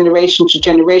passed from generation to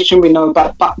generation. We know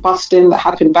about butt busting that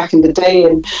happened back in the day,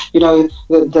 and, you know,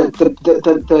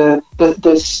 the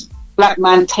Black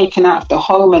man taken out of the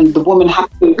home, and the woman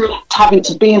having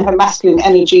to be in her masculine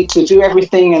energy to do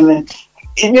everything. And then,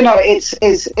 you know,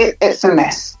 it's a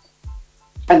mess.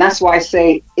 And that's why I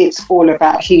say it's all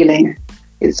about healing.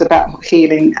 It's about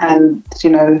healing. And, you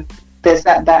know, there's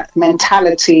that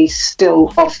mentality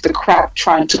still of the crab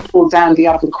trying to pull down the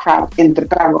other crab in the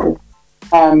barrel,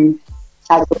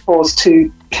 as opposed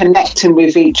to connecting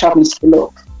with each other and say,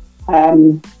 look,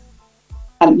 and,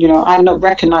 you know, I not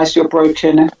recognize you're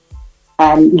broken.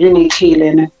 You need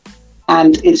healing.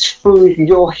 And it's through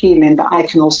your healing that I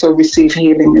can also receive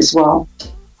healing as well.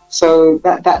 So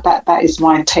that is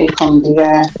my take on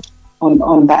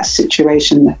on that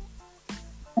situation.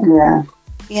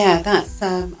 Yeah, that's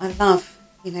I love,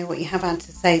 you know, what you have had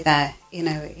to say there. You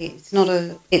know, it's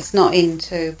not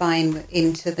into buying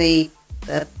into the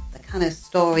kind of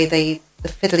story, the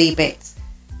fiddly bits.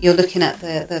 You're looking at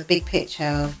the big picture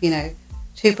of, you know,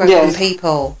 two broken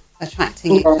people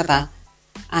attracting each other,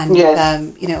 and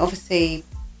you know, obviously,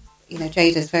 you know,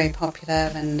 Jada's very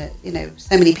popular, and, you know,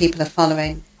 so many people are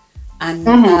following.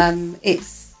 And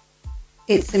it's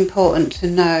important to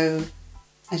know,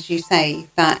 as you say,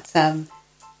 that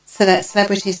so that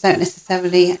celebrities don't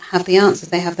necessarily have the answers.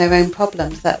 They have their own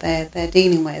problems that they're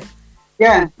dealing with.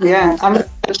 Yeah. Go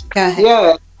ahead.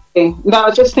 Yeah. No, I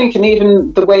was just thinking,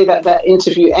 even the way that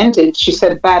interview ended, she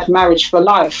said, "Bad marriage for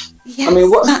life." Yes, I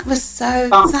mean, that was so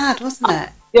sad, wasn't it?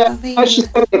 Yeah, I mean, she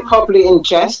said it probably in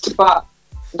jest, but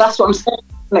that's what I'm saying.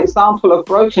 An example of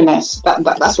brokenness.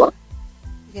 That's what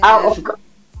out of God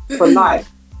for life.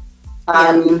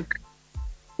 That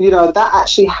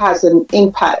actually has an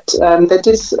impact. I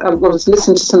was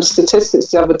listening to some statistics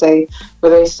the other day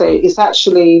where they say it's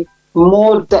actually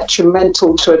more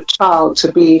detrimental to a child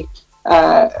to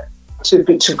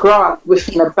grow up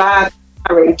within a bad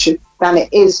marriage than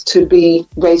it is to be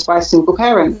raised by a single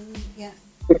parent.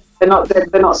 They're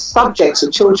not subjects.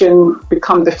 The children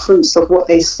become the fruits of what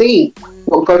they see,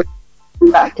 what goes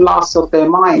through that glass of their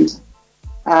mind.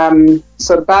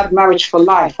 So bad marriage for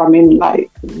life. I mean, like,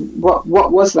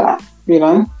 what was that?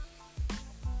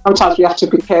 Sometimes we have to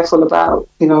be careful about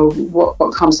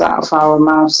what comes out of our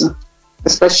mouths,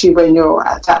 especially when you're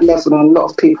at that level and a lot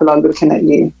of people are looking at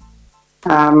you.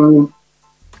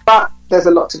 But there's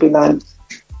a lot to be learned.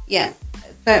 Yeah,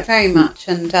 very, very much.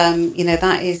 And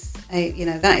that is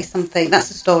something. That's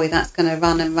a story that's going to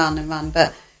run and run and run.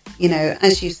 But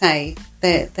as you say,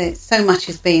 there so much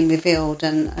is being revealed,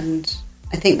 and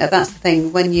I think that's the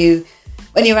thing when you're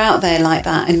out there like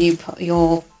that, and you put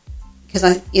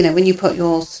when you put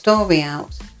your story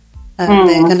out, there are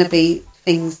going to be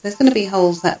things. There's going to be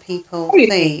holes that people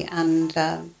see, and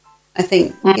I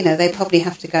think they probably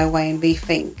have to go away and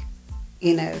rethink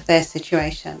their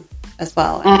situation as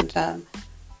well, and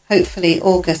hopefully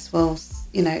August will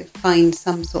find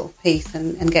some sort of peace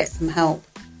and get some help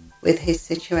with his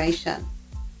situation.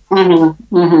 Yeah.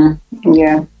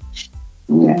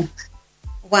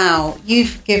 Wow,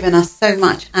 you've given us so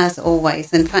much as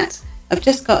always. In fact, I've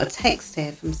just got a text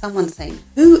here from someone saying,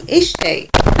 "Who is she?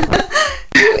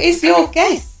 Who is your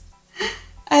guest?"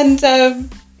 And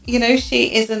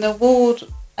she is an award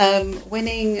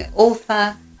winning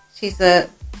author. She's a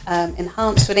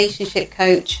enhanced relationship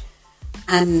coach,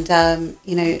 and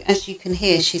as you can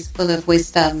hear, she's full of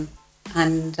wisdom.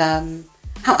 And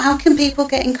how can people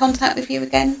get in contact with you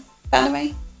again,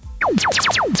 Valerie?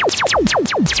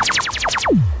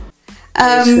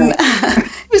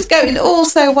 It was going all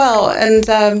so well, and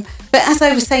but as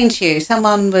I was saying to you,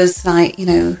 someone was like,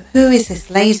 who is this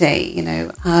lady?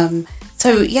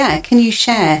 So yeah, can you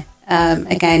share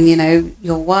again,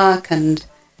 your work and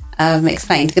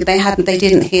explain? They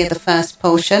didn't hear the first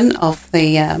portion of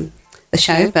the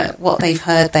show, but what they've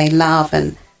heard, they love,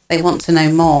 and they want to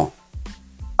know more.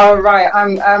 Oh, right.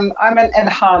 I'm an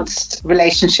enhanced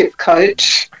relationship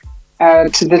coach.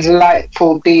 To the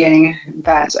delightful being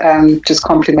that just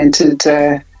complimented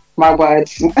my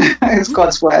words. It's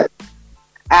God's word.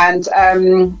 And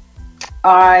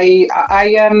I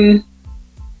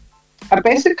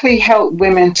basically help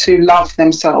women to love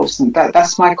themselves.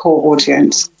 That's my core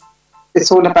audience.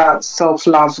 It's all about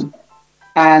self-love.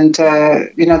 And,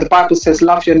 the Bible says,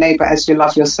 love your neighbor as you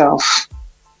love yourself.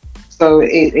 So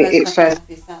it first...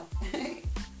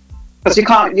 Because you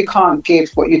can't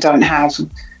give what you don't have.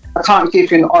 I can't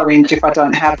give you an orange if I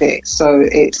don't have it. So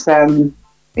it's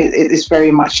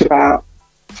very much about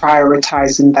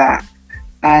prioritizing that.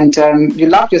 And you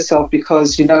love yourself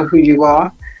because you know who you are,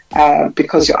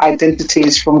 because your identity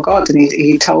is from God, and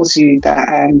He tells you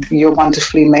that you're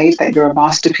wonderfully made, that you're a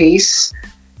masterpiece,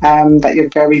 that you're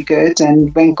very good.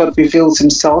 And when God reveals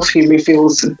Himself, He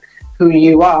reveals who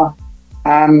you are.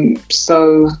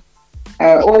 So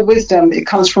all wisdom, it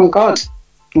comes from God,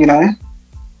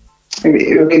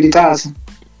 It really does.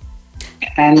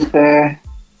 And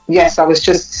yes, I was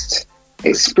just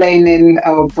explaining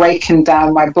or breaking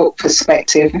down my book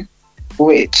perspective,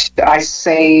 which I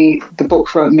say the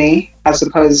book wrote me as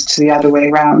opposed to the other way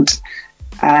around,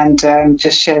 and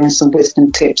just sharing some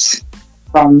wisdom tips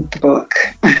from the book,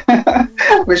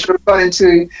 which we've gone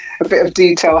into a bit of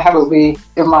detail, haven't we,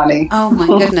 Imani? Oh my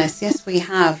goodness, yes we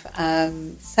have,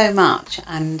 so much.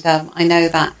 And I know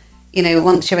that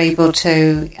once you're able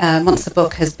to, once the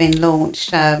book has been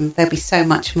launched, there'll be so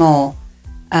much more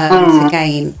to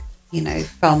gain,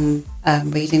 from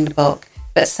reading the book.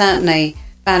 But certainly,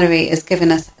 Valerie has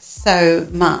given us so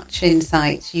much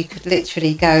insight. You could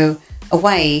literally go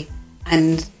away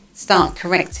and start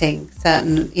correcting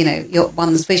certain, your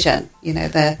one's vision,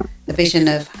 the vision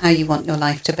of how you want your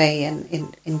life to be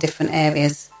and in different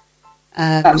areas.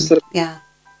 Absolutely. Yeah.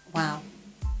 Wow.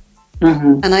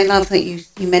 Mm-hmm. And I love that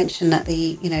you mentioned that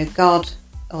the God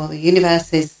or the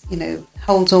universe is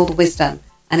holds all the wisdom,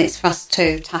 And it's for us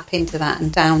to tap into that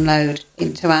and download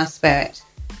into our spirit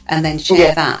and then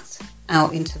share that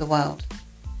out into the world.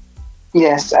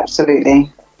 Yes,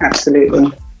 absolutely.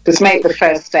 Absolutely. Just make the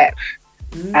first step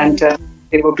and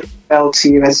it will be well to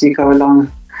you as you go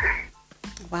along.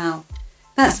 Wow.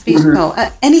 That's beautiful.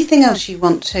 Anything else you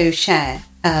want to share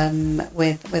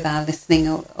with our listening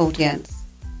audience?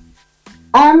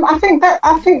 I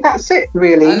think that's it,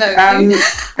 really.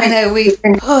 I know we've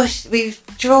pushed, we've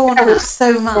drawn out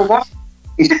so much.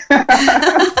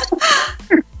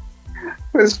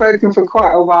 We've spoken for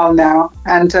quite a while now,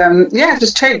 and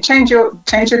just change your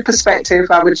perspective.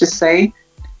 I would just say,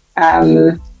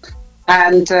 and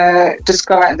just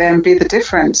go out there and be the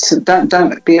difference.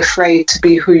 Don't be afraid to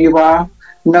be who you are.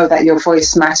 Know that your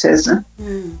voice matters,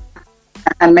 and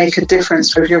make a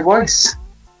difference with your voice.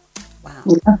 Wow.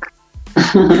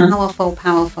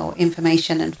 Powerful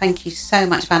information, and thank you so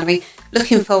much, Valerie.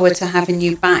 Looking forward to having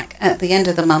you back at the end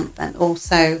of the month and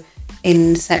also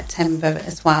in September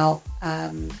as well,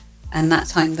 and that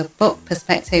time the book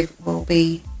Perspective will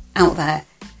be out there.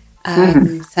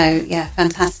 So yeah,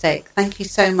 fantastic. Thank you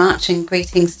so much, and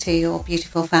greetings to your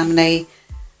beautiful family,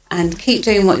 and keep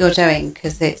doing what you're doing,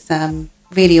 because it's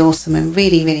really awesome and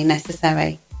really, really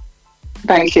necessary.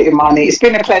 Thank you, Imani. It's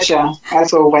been a pleasure,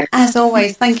 as always. As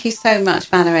always, thank you so much,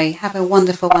 Valerie. Have a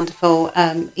wonderful, wonderful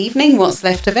evening, what's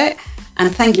left of it.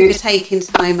 And thank you for taking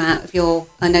time out of your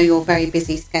very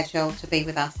busy schedule to be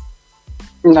with us.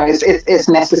 No, it's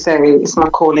necessary. It's my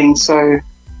calling. So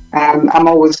I'm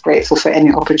always grateful for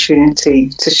any opportunity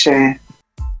to share.